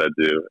exercises that I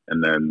do,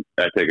 and then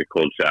I take a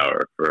cold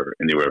shower for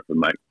anywhere from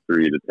like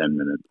 3 to 10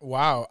 minutes.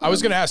 Wow. I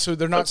was going to ask, so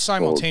they're not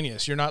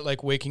simultaneous. Cold. You're not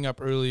like waking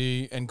up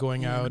early and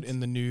going out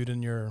in the nude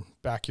in your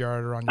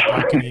backyard or on your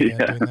balcony and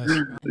doing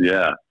this?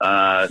 Yeah.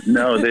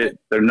 No,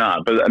 they're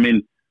not. But I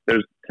mean,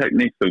 there's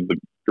techniques of the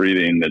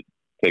breathing that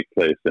take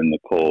place in the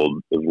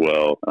cold as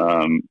well.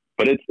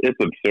 But it's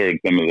absurd,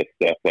 some of the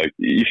stuff. Like,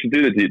 you should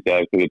do the deep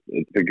dive because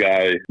it's the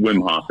guy,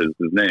 Wim Hof is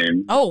his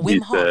name. Oh,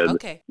 Wim Hof,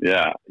 okay.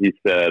 Yeah, he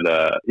said,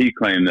 he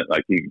claimed that,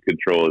 like, he could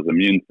control his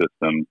immune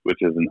system, which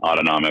is an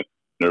autonomic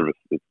nervous,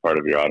 it's part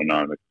of your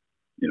autonomic,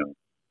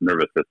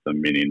 nervous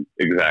system, meaning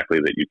exactly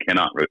that you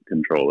cannot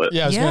control it.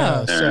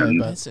 Yeah.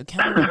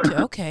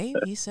 Okay,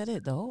 he said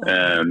it, though.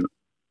 And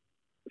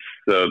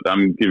so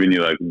I'm giving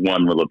you, like,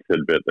 one little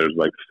tidbit. There's,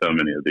 like, so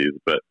many of these,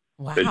 but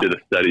wow. They did a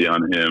study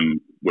on him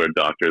where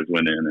doctors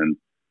went in and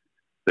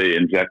they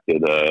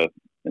injected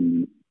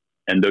an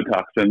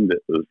endotoxin that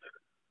was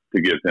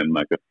to give him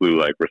like a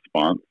flu-like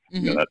response.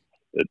 Mm-hmm.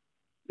 It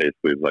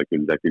basically is like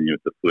injecting you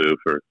with the flu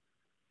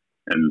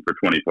and for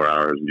 24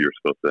 hours you're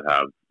supposed to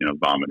have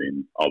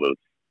vomiting, all those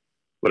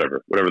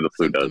whatever the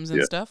flu symptoms does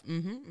and stuff.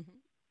 Mm-hmm,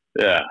 mm-hmm.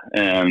 Yeah,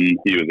 and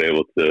he was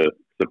able to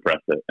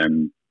suppress it,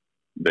 and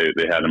they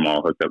had him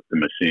all hooked up to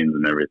machines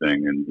and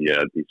everything, and he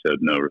showed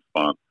no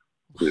response.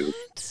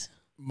 What?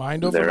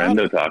 Mind over their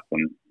matter.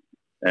 endotoxin.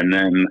 And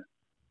then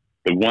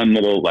the one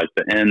little, like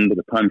the end,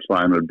 the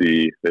punchline would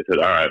be, they said,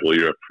 all right, well,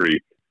 you're a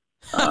freak.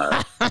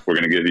 We're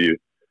going to give you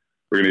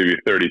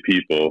 30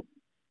 people.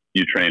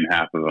 You train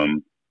half of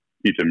them,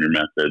 teach them your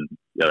method,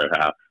 the other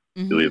half,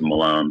 you leave them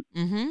alone.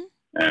 Mm-hmm.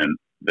 And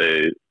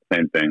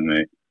same thing,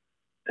 they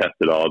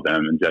tested all of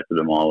them, injected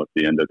them all with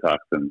the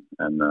endotoxin.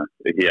 And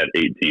he had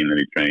 18 that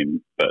he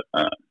trained, but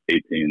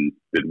 18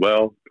 did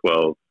well,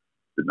 12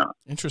 did not.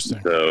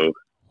 Interesting. So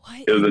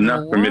it was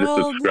enough for me to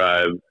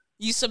subscribe.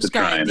 You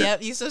subscribed.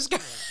 Yep. You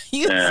subscribed.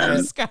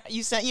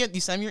 You sent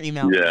your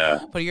email. Yeah.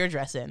 Put your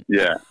address in.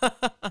 Yeah.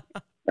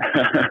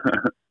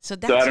 So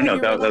I don't know.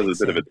 That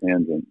was a bit of a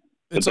tangent.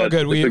 It's all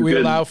good. We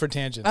allow for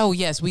tangents. Oh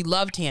yes, we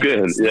love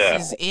tangents. Good, yeah.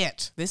 This is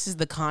it. This is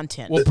the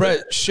content. Well,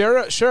 Brett, share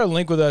a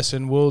link with us,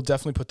 and we'll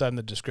definitely put that in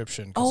the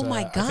description. Oh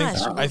my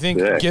gosh! I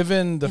think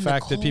given the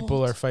fact that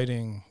people are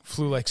fighting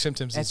flu-like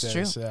symptoms these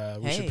days,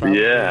 we should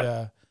probably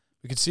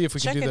we could see if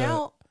we can do that.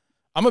 Out.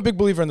 I'm a big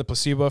believer in the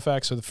placebo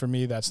effect, so for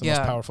me, that's the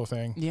most powerful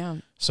thing. Yeah.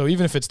 So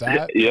even if it's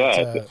that,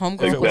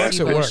 homegrown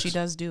placebo, it works. she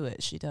does do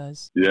it. She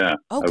does. Yeah,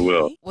 okay. I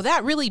will. Well,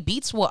 that really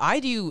beats what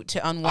I do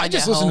to unwind. I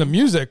just listen to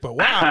music, but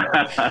wow.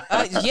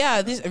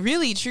 This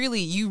really,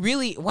 truly, we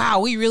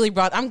really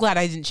brought. I'm glad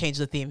I didn't change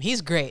the theme.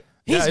 He's great.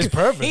 He's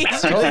perfect.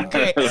 He's really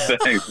great.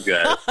 Thanks,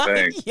 guys.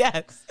 Thanks.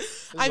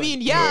 Yes. I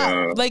mean,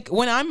 like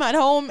when I'm at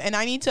home and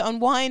I need to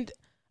unwind,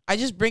 I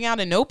just bring out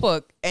a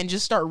notebook and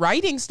just start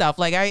writing stuff.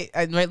 Like I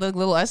write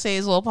little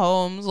essays, little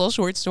poems, little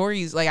short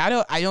stories. Like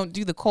I don't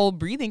do the cold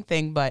breathing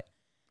thing, but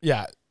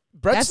yeah,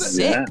 Brett's that's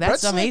sick. That's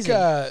Brett's amazing.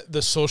 Like,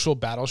 the social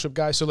battleship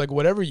guy. So like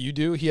whatever you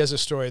do, he has a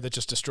story that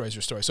just destroys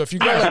your story. So if you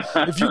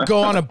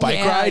go on a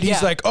bike ride,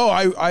 he's like, oh,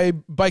 I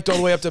biked all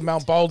the way up to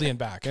Mount Baldy and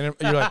back, and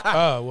you're like,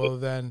 oh, well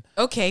then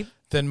okay.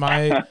 Then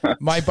my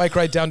bike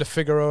ride down to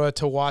Figueroa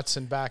to Watts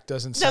and back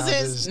doesn't sound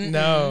as that's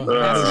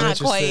not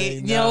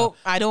quite. No,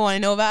 I don't want to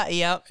know about it.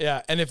 Yep.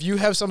 Yeah, and if you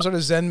have some sort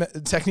of Zen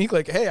technique,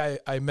 like hey,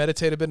 I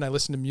meditate a bit and I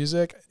listen to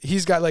music.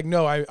 He's got like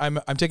no, I'm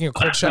taking a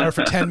cold shower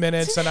for 10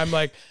 minutes and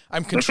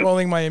I'm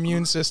controlling my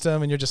immune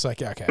system, and you're just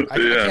like okay, I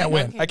can't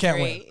win. Okay, I can't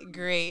win.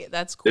 Great,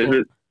 that's cool.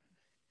 Is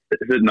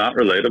it not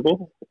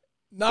relatable?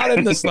 Not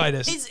in the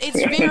slightest.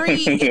 It's very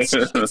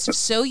it's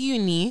so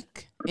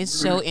unique. It's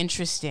so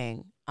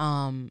interesting.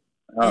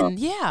 And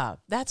yeah,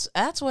 that's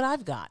what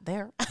I've got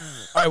there. All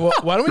right, well,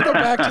 why don't we go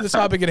back to the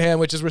topic at hand,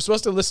 which is we're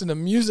supposed to listen to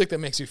music that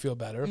makes you feel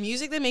better.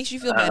 Music that makes you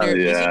feel better.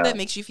 Music that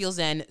makes you feel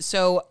zen.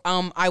 So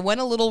I went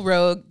a little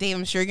rogue. Dave,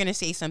 I'm sure you're going to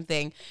say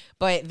something.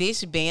 But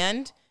this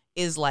band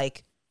is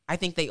like, I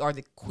think they are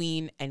the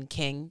queen and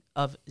king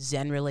of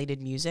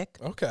zen-related music.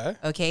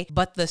 Okay.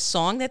 But the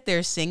song that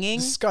they're singing...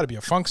 This has got to be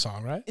a funk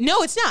song, right?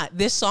 No, it's not.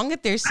 This song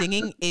that they're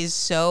singing is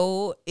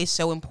so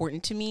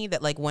important to me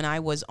that like when I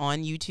was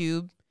on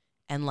YouTube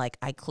and like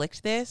I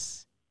clicked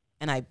this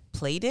and I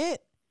played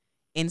it,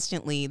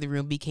 instantly the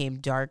room became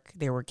dark.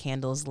 There were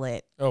candles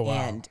lit. Oh,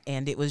 wow.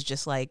 And it was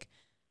just like,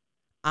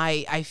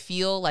 I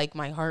feel like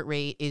my heart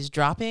rate is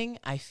dropping.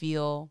 I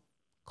feel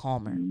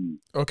calmer.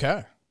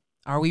 Okay.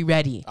 Are we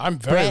ready? I'm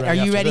very Brett, ready.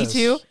 Are you ready this.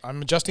 too?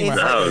 I'm adjusting my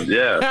heart rate.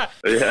 Yeah.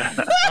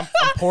 I'm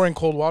pouring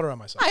cold water on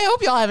myself. I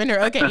hope y'all haven't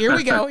heard. Okay, here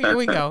we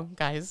go,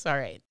 guys. All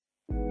right.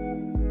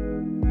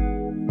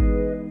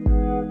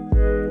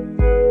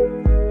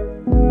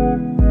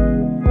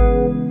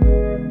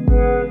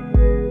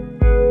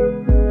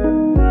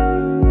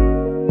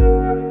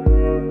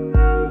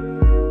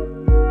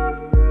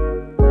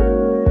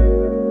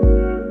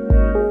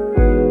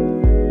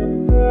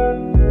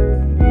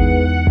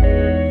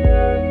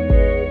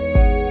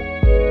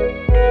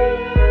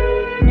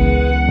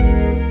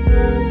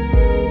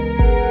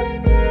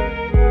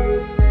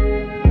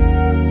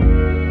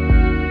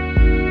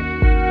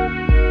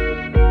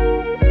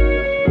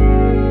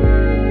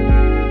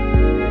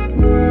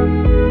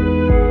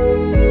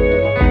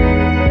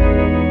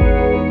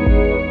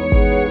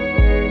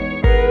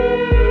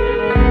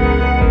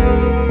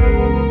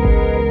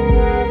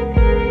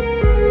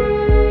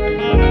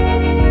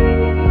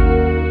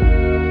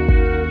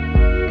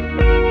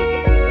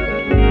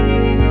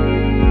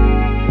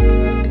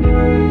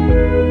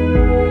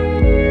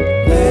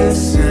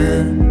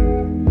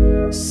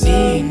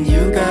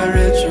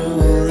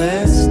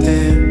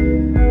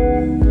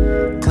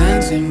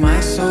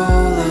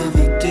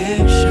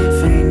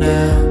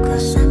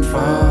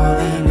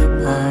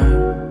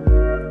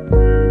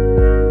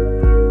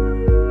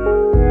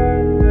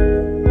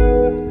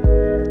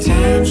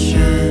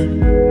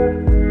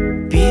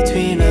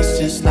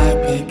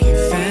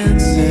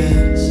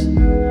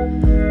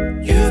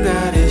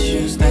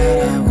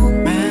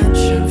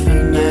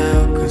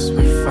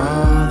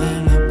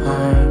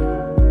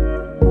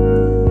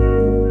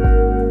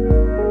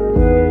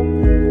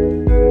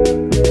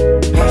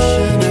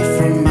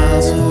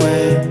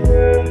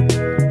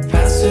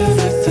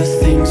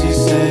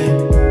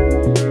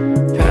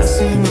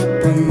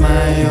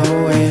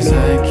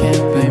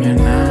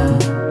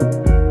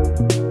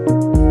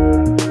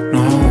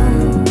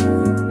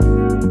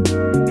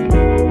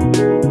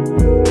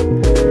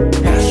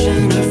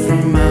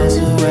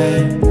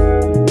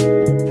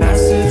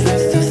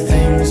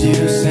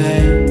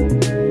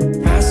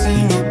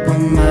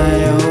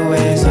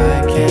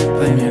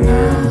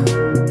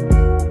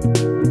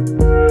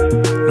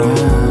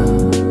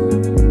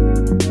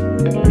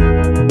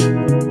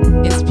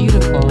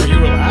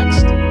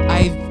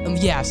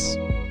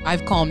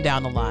 I've calmed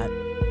down a lot.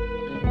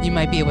 You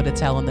might be able to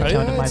tell in the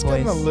tone of my it's voice.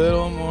 getting a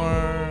little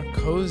more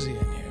cozy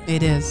in here.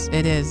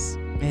 It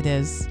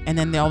is. And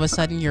then all of a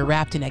sudden you're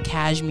wrapped in a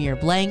cashmere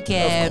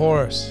blanket. Of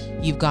course.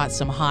 You've got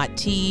some hot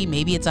tea.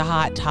 Maybe it's a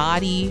hot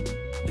toddy.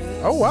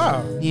 Oh,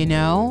 wow. You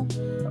know?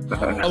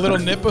 A little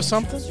nip of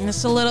something?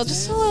 Just a little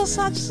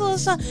sun.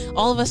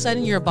 All of a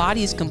sudden your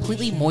body is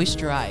completely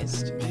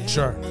moisturized.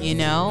 Sure. You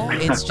know?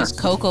 It's just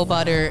cocoa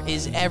butter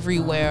is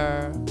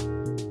everywhere.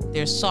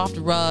 There's soft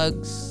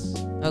rugs.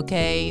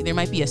 Okay? There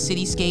might be a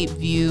cityscape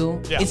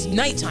view. Yeah. It's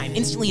nighttime.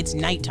 Instantly it's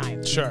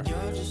nighttime. Sure.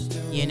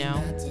 You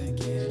know?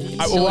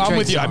 I'm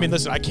with you. I mean,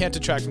 listen, I can't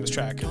detract from this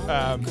track.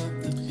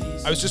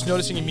 I was just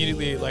noticing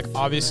immediately, like,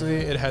 obviously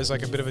it has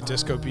like a bit of a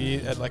disco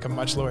beat at like a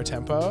much lower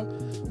tempo.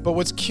 But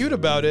what's cute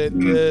about it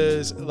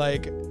is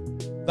like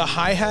the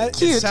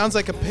hi-hat, it sounds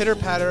like a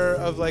pitter-patter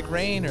of like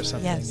rain or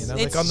something, yes, you know,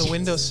 like on the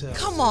windowsill.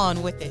 Come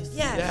on with it.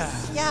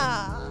 Yes.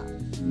 Yeah.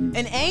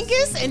 And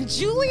Angus and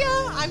Julia,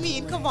 I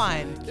mean, come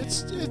on.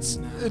 It's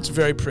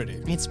very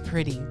pretty. It's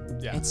pretty.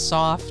 Yeah. It's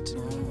soft.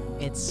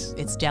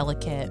 It's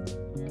delicate.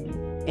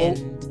 Well,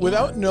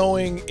 without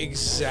knowing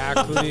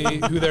exactly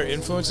who their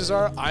influences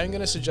are, I'm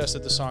going to suggest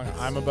that the song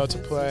I'm about to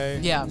play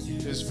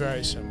is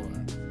very similar.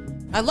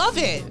 I love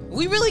it.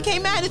 We really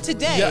came at it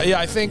today. Yeah.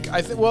 I think.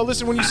 Well,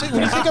 listen. When you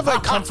think of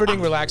like comforting,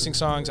 relaxing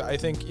songs, I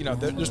think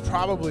there's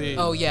probably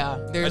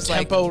there's a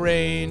tempo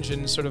range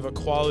and sort of a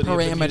quality of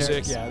the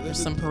music. Yeah, there's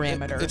some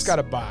parameters. It's got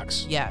a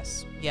box.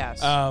 Yes.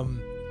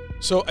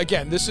 So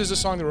again, this is a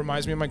song that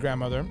reminds me of my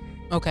grandmother.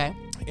 Okay.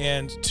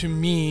 And to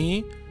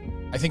me,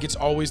 I think it's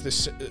always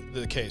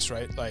the case,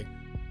 right? Like,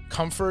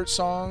 comfort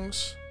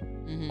songs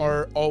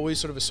are always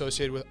sort of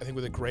associated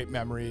with a great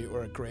memory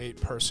or a great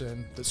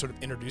person that sort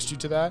of introduced you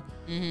to that.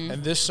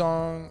 And this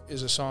song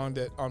is a song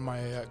that on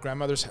my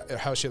grandmother's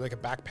house, she had like a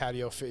back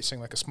patio facing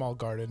like a small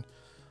garden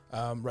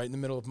right in the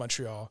middle of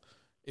Montreal.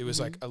 It was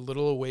like a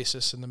little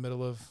oasis in the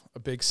middle of a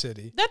big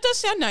city. That does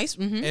sound nice.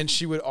 Mm-hmm. And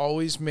she would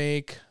always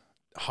make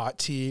hot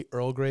tea,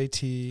 Earl Grey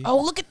tea.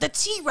 Oh, look at the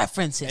tea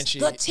references.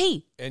 And the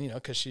tea. And,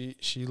 because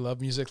she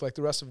loved music like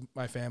the rest of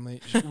my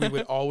family, we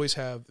would always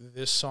have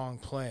this song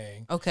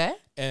playing. Okay.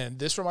 And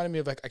this reminded me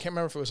of, like, I can't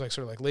remember if it was like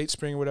sort of like late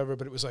spring or whatever,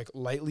 but it was like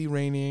lightly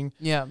raining.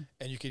 Yeah.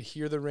 And you could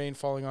hear the rain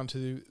falling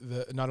onto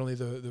the not only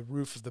the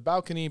roof of the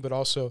balcony, but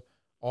also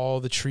all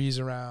the trees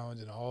around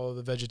and all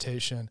the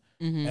vegetation.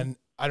 Mm-hmm. And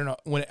I don't know,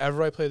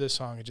 whenever I play this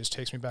song, it just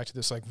takes me back to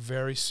this like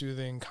very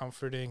soothing,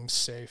 comforting,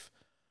 safe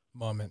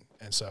moment.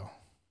 And so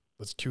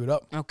let's cue it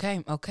up.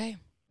 Okay.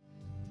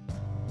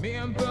 Me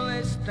and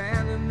Billy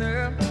standing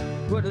there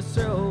with a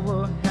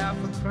silver half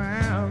a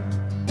crown.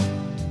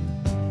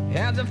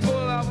 Hands are full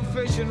of a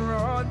fishing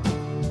rod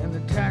and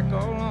the tackle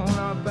on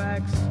our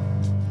backs.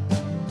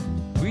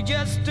 We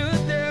just stood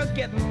there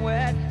getting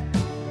wet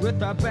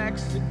with our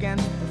backs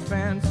against the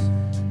fence.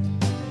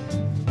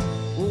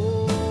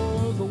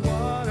 Oh, the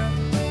water.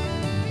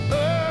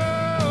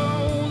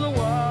 Oh, the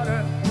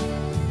water.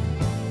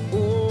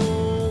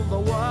 Oh, the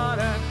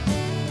water.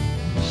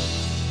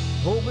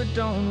 Hope it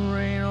don't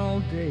rain all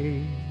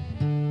day.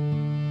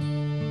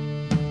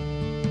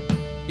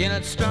 And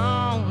it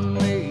stung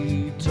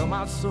me to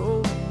my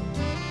soul.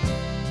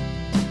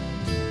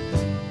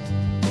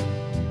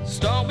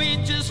 Stung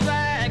me just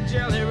like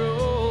Jelly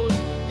Roll.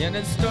 And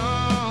it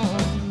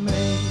stung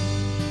me.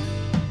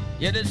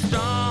 Yet it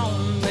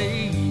stung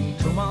me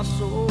to my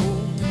soul.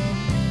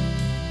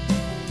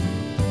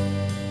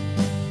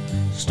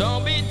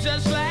 Stung me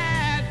just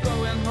like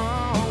going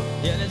home.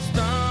 Yet it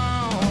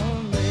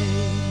stung me.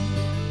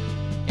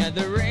 And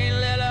the rain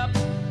lit up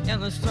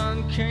and the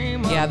sun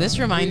came up. Yeah, this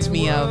reminds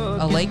me of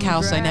a lake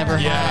house I never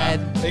had.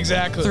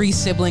 Exactly. 3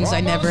 siblings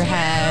I never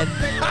had.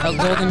 A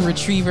golden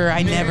retriever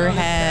I never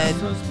had.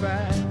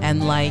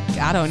 And like,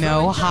 I don't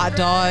know, hot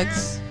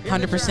dogs,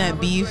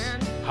 100% beef.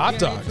 Hot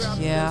dogs.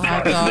 Yeah,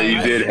 hot dogs. That you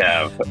did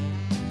have.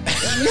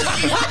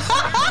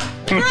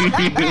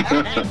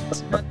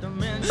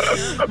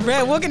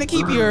 Red, we're gonna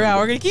keep you around.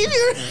 We're gonna keep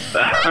you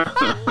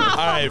All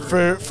right,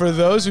 for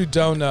those who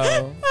don't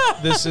know,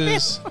 this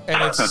is,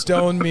 and it's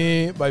Stone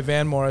Me by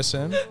Van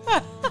Morrison.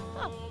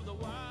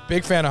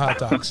 Big fan of hot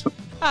dogs.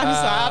 I'm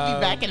sorry, I'll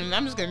be back in a minute.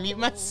 I'm just gonna mute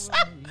myself.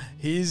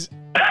 This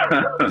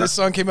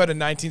song came out in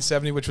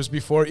 1970, which was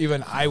before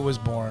even I was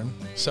born.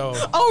 So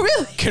Oh,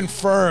 really?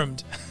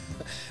 confirmed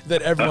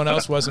that everyone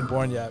else wasn't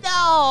born yet.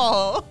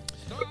 No.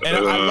 And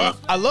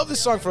I love this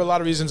song for a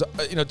lot of reasons.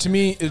 To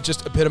me, it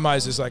just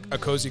epitomizes like a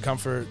cozy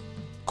comfort,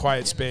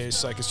 quiet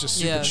space. Like it's just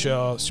super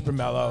chill, super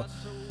mellow.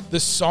 The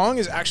song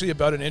is actually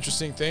about an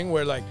interesting thing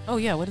where like, Oh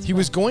yeah, what is he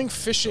was going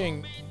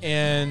fishing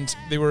and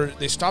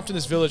they stopped in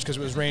this village because it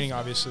was raining,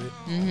 obviously.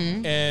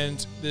 Mm-hmm.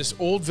 And this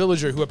old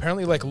villager who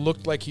apparently like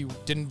looked like he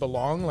didn't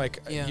belong,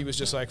 like he was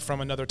just like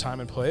from another time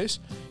and place,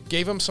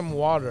 gave him some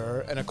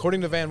water. And according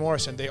to Van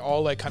Morrison, they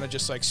all like kind of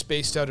just like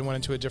spaced out and went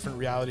into a different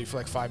reality for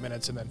like 5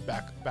 minutes and then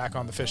back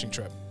on the fishing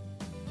trip.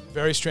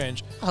 Very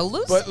strange.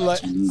 But like,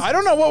 I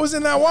don't know what was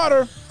in that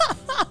water.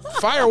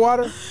 Fire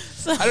water.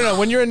 I don't know.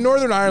 When you're in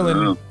Northern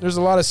Ireland, there's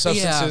a lot of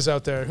substances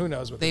out there. Who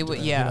knows what they would?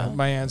 Yeah,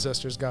 my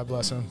ancestors, God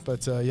bless them.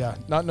 But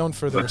not known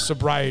for their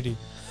sobriety.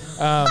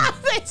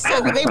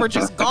 They were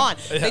just gone.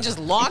 They just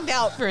logged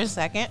out for a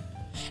second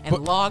and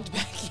logged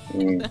back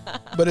in.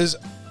 But as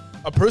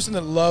a person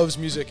that loves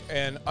music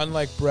and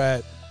unlike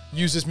Brett,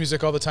 uses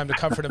music all the time to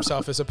comfort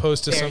himself, as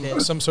opposed to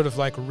some sort of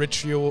like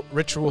ritual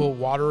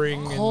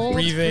watering and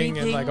breathing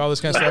and like all this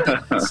kind of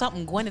stuff.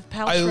 Something Gwyneth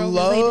Paltrow I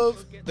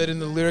love related. that in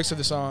the lyrics of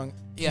the song,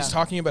 he's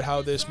talking about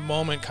how this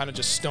moment kind of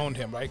just stoned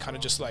him, right? Kind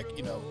of just like,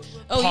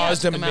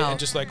 paused him and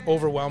just like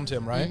overwhelmed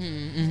him, right?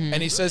 Mm-hmm.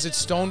 And he says it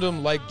stoned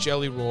him like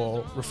Jelly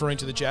Roll, referring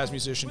to the jazz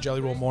musician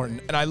Jelly Roll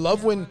Morton. And I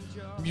love when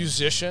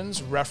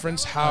musicians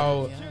reference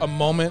how a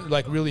moment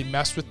like really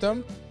messed with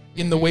them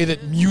in the way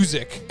that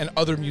music and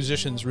other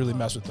musicians really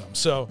mess with them.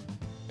 So,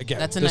 again,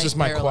 this is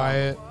my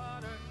quiet,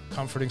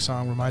 comforting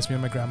song. Reminds me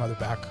of my grandmother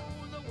back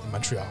in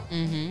Montreal.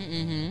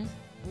 I'm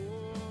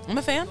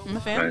a fan.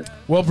 Right.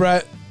 Well,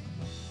 Brett,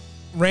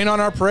 rain on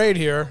our parade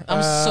here.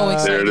 I'm so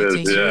excited to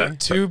hear.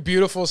 2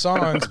 beautiful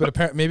songs, but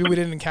apparently maybe we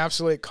didn't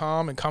encapsulate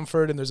calm and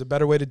comfort, and there's a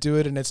better way to do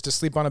it, and it's to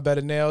sleep on a bed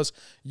of nails.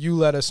 You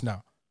let us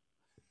know.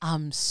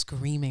 I'm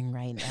screaming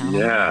right now.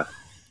 Yeah.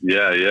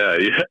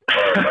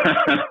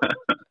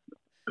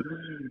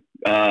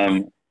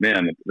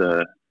 Man,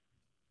 this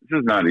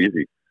is not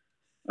easy.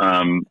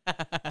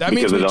 That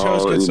means we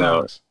chose good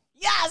songs.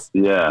 Yes.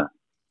 Yeah,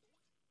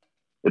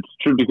 it's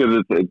true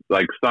because it's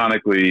like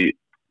sonically,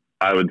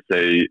 I would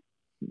say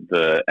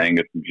the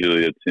Angus and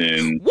Julia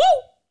tune. Woo!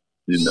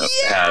 Has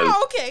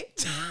okay.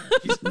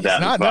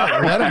 that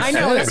vibe. I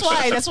know.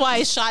 That's why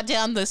I shot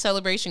down the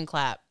celebration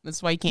clap.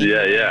 That's why you can't.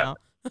 Yeah.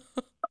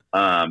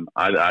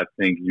 I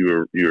think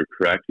you were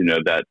correct.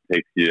 That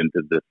takes you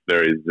into this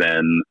very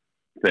Zen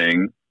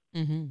thing.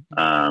 Mm-hmm.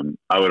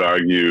 I would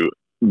argue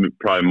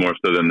probably more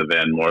so than the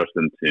Van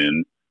Morrison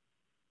tune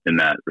in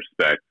that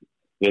respect.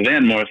 The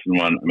Van Morrison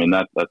one, I mean,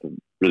 that's a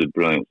really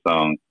brilliant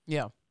song.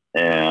 Yeah.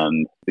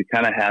 and it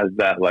kind of has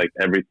that like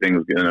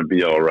everything's gonna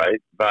be all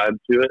right vibe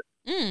to it.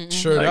 Mm-hmm.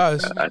 Sure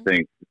does. I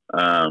think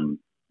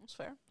That's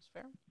fair. That's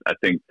fair. I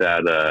think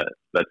that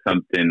that's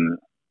something.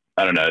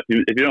 I don't know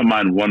if you don't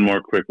mind one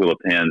more quick little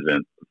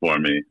tangent for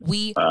me.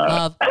 We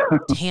love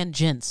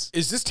tangents.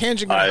 Is this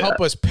tangent going to help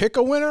us pick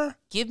a winner?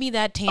 Give me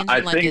that tangent I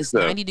like think it's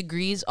so. 90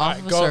 degrees off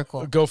of a go,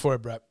 circle. Go for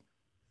it, Brett.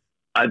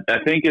 I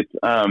think it's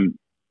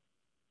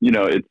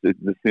it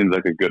just seems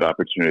like a good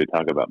opportunity to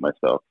talk about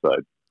myself, so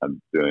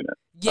I'm doing it.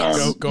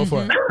 Yes. Go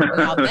for it.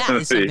 Now that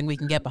is something we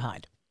can get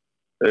behind.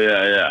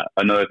 Yeah.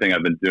 Another thing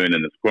I've been doing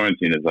in this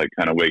quarantine is like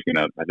kind of waking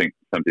up. I think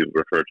some people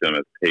refer to them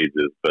as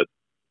pages, but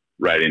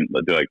writing,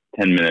 do like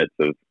 10 minutes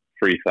of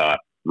free thought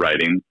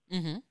writing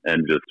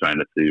and just trying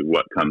to see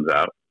what comes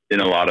out. In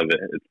a lot of it,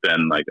 it's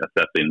been like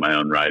assessing my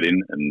own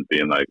writing and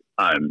being like,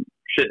 I'm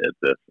shit at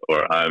this,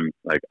 or I'm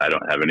like, I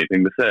don't have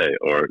anything to say,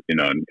 or,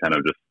 and kind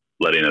of just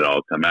letting it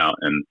all come out.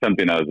 And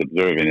something I was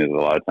observing is a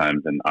lot of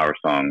times in our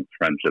songs,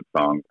 friendship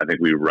songs, I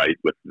think we write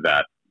with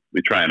that.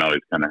 We try and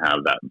always kind of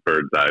have that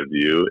bird's eye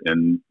view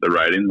in the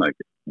writing. Like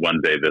one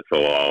day this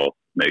will all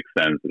make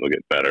sense. It'll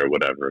get better,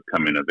 whatever,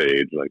 coming of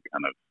age, like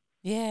kind of.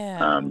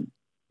 Yeah.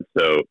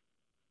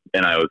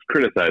 And I was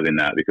criticizing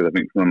that because I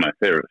think some of my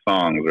favorite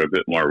songs are a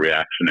bit more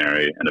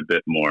reactionary and a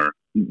bit more,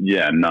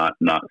 not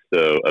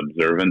so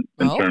observant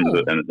in terms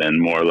of, and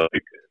more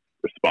like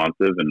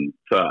responsive. And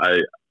so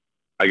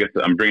I guess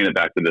I'm bringing it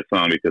back to this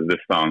song because this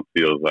song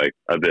feels like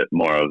a bit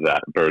more of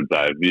that bird's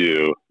eye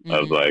view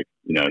of like,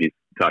 he's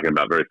talking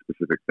about very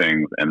specific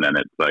things, and then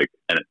it's like,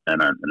 and it's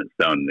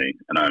stoned me,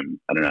 and I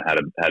don't know,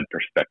 had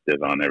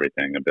perspective on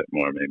everything a bit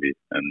more maybe.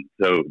 And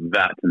so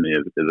that to me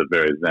is a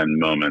very Zen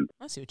moment.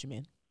 I see what you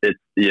mean.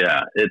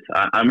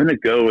 I'm going to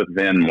go with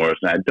Van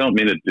Morrison. I don't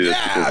mean to do this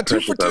because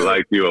Precious, I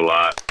like you a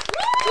lot.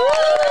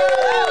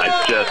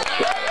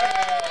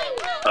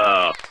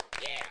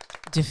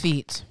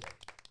 Defeat.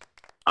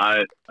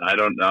 I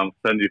don't know. I'll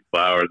send you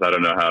flowers. I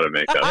don't know how to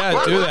make up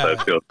for do this. that.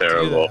 I feel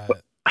terrible.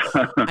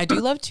 I do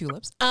love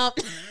tulips.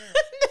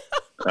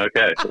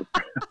 Okay.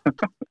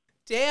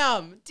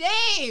 Damn,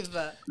 Dave.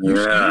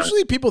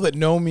 Usually people that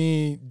know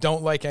me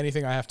don't like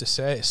anything I have to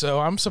say, so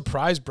I'm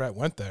surprised Brett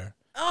went there.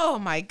 Oh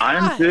my God.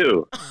 I am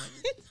too. I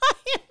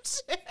am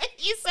too.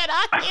 You said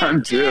I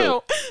am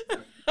too.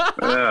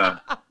 Yeah.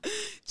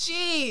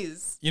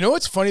 Jeez. You know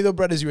what's funny though,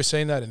 Brett, as you were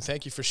saying that, and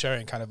thank you for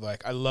sharing. Kind of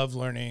like I love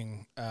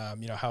learning,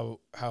 how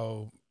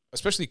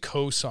especially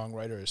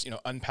co-songwriters,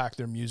 unpack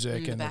their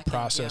music and their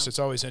process. It's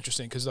always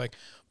interesting because like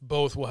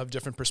both will have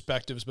different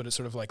perspectives, but it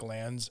sort of like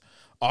lands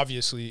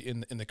obviously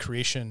in the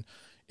creation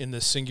in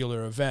the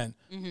singular event.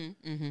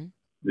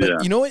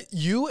 But you know what?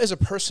 You as a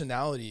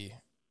personality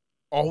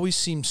always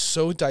seem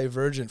so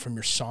divergent from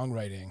your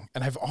songwriting,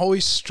 and I've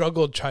always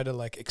struggled trying to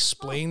like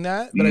explain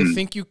that, but I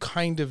think you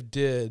kind of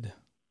did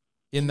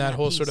in that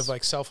whole sort of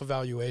like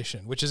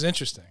self-evaluation, which is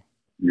interesting.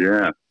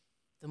 Yeah.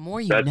 The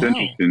more you That's know.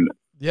 Interesting.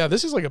 Yeah,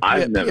 this is like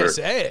a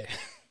PSA.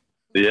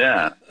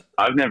 Yeah,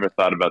 I've never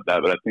thought about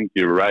that, but I think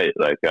you're right.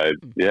 Like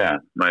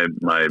my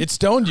it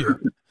stoned you.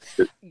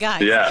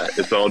 Guys. Yeah,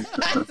 it's all.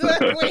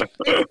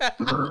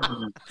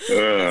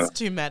 That's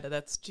too meta.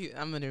 That's too.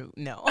 I'm gonna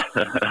no.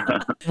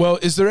 Well,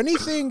 is there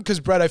anything? Because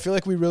Brett, I feel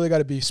like we really got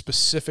to be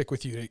specific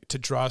with you to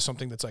draw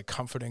something that's like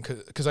comforting.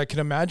 Because I can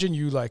imagine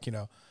you like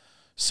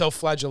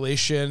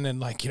self-flagellation and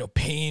like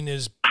pain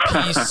is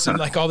peace and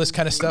like all this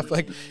kind of stuff.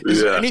 Like,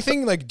 is there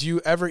anything like? Do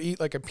you ever eat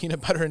like a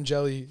peanut butter and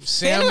jelly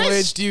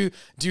sandwich? Do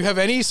you have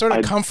any sort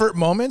of comfort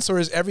moments, or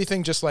is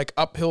everything just like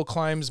uphill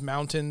climbs,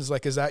 mountains?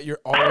 Like, is that your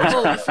always?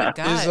 Oh, I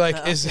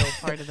forgot. Is like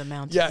part of the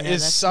mountain? Yeah,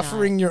 is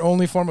suffering your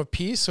only form of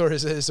peace, or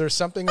is there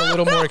something a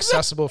little more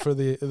accessible for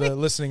the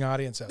listening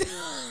audience out there?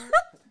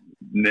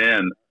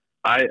 Man,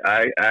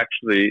 I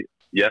actually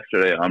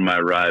yesterday on my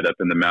ride up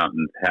in the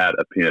mountains had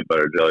a peanut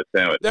butter jelly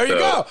sandwich. There you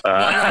go.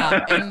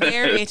 And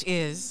there it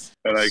is.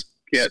 And I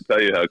can't tell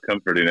you how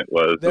comforting it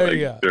was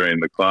during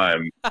the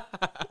climb.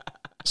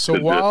 So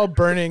while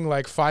burning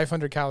like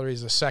 500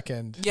 calories a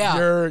second,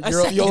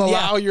 you'll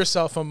allow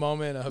yourself a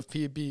moment of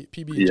PB.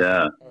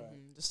 Yeah.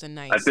 Just a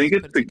nice. I think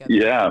it's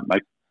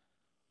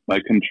my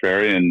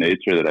contrarian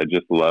nature that I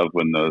just love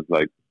when those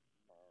like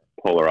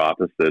polar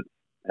opposites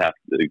have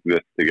to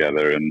exist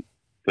together, and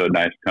so a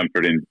nice,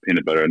 comforting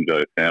peanut butter and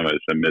jelly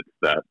sandwich amidst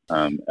that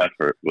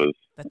effort was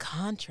the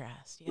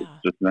contrast. Yeah,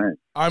 just nice.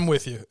 I'm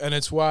with you, and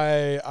it's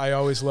why I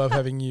always love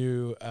having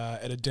you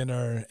at a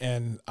dinner,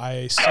 and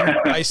I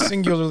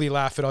singularly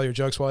laugh at all your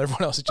jokes while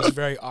everyone else is just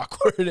very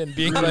awkward and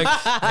being like,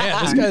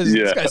 "Man,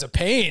 this guy's a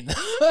pain."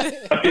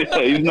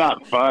 He's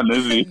not fun,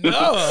 is he?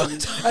 No,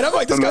 and I'm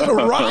like, this guy's a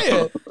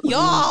riot.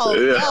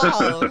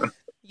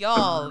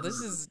 Y'all, this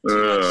is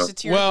too much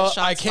satirical. Well,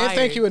 I can't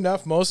thank you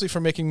enough, mostly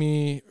for making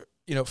me,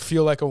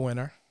 feel like a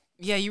winner.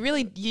 Yeah, you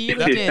really did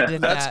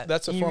with that.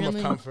 That's a form of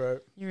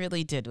comfort. You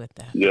really did with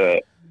that. Yeah,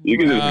 you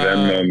can just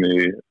Venmo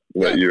me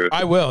what you're.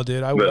 I will,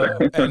 dude. I will,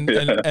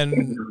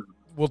 and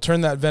we'll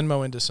turn that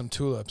Venmo into some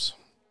tulips.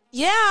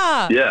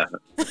 Yeah.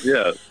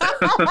 Yeah.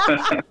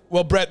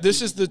 Well, Brett,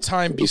 this is the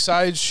time.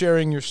 Besides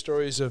sharing your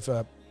stories of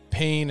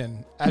pain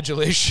and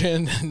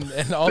adulation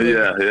and all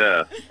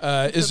that.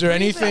 Yeah. Is there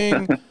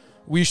anything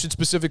we should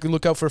specifically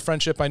look out for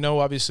Friendship? I know,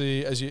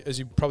 obviously, as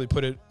you probably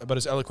put it about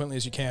as eloquently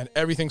as you can,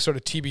 everything's sort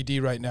of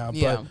TBD right now.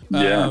 Yeah.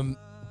 But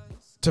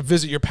to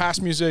visit your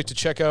past music, to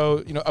check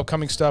out,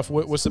 upcoming stuff,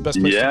 what's the best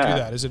place to do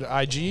that? Is it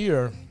IG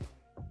or?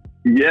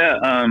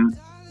 Yeah.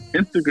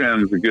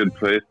 Instagram is a good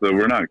place, though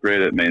we're not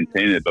great at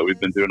maintaining it, but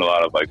we've been doing a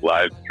lot of like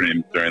live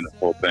streams during the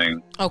whole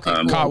thing. Okay.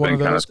 Caught one of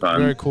those.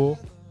 Very cool.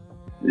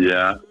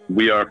 Yeah.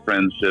 We Are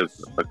Friendship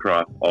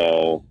across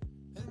all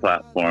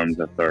platforms.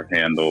 That's our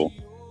handle.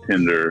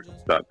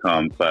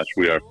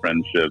 Tinder.com/We Are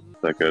Friendship.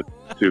 It's like a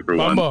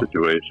 2-for-1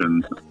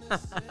 situation.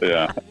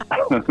 Yeah.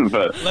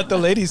 But, let the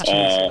ladies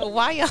choose.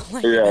 Why y'all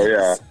like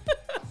this?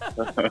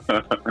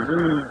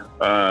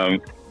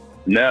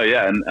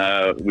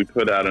 And we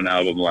put out an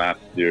album last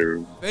year.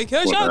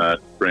 Vacation.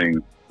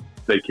 Spring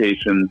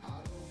Vacation.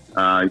 You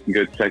can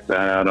go check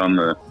that out on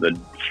the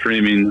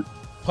streaming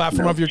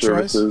platform of your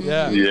services.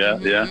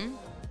 choice. Yeah.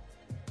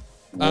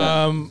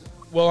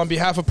 Well, on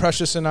behalf of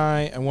Precious and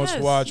I and Once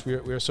to Watch, we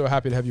are so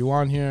happy to have you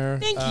on here.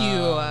 Thank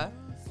you.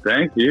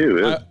 Thank you.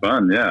 It was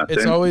fun. Yeah.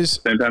 It's always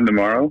same time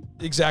tomorrow.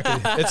 Exactly.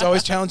 It's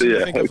always challenging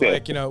to think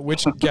of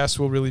which guest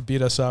will really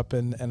beat us up,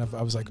 and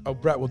I was like, oh,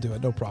 Brett will do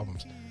it, no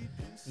problems.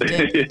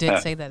 He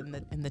did say that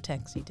in the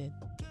text. He did.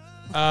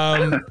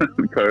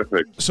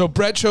 Perfect. So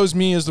Brett chose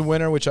me as the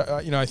winner, which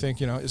I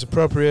think is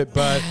appropriate.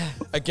 But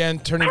again,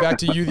 turning back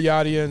to you, the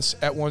audience,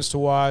 at Once to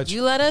Watch.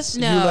 You let us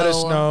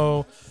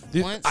know.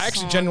 I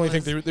actually genuinely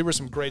think there were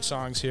some great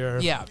songs here.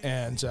 Yeah.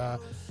 And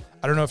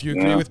I don't know if you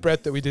agree with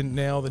Brett that we didn't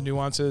nail the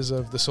nuances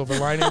of the silver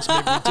linings.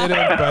 Maybe we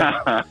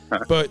didn't,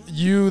 but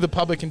you, the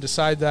public, can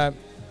decide that.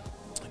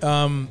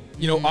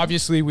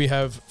 Obviously we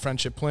have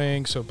Friendship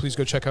playing, so please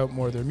go check out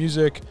more of their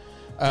music.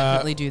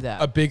 Definitely do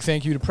that. A big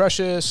thank you to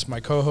Precious,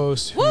 my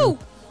co-host, who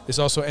is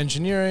also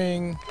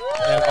engineering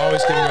and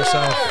always giving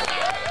herself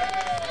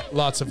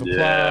lots of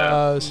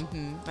applause.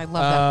 I love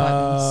that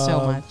button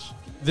so much.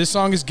 This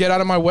song is "Get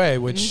Out of My Way,"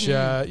 which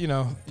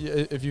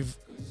if you've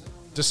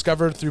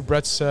discovered through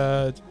Brett's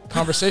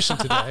conversation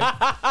today,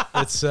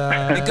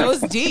 it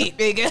goes deep.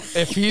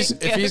 If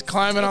he's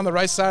climbing on the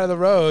right side of the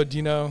road,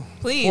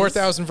 please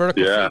 4,000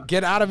 vertical feet,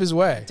 get out of his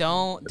way.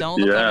 Don't look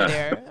over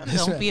there.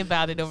 Don't be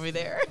about it over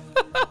there.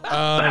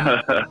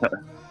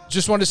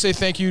 Just wanted to say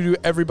thank you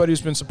to everybody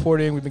who's been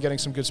supporting. We've been getting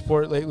some good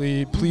support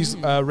lately. Please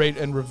rate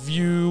and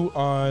review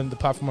on the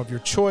platform of your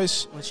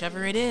choice.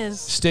 Whichever it is.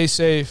 Stay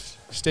safe,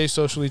 stay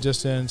socially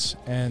distanced,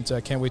 and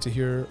can't wait to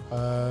hear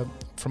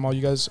from all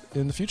you guys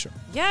in the future.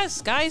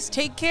 Yes, guys,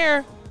 take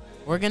care.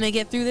 We're going to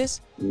get through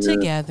this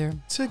together.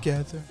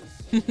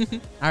 All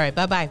right,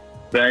 bye-bye.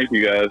 Thank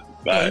you, guys.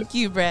 Bye. Thank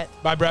you, Brett.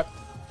 Bye, Brett.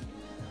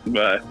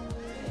 Bye.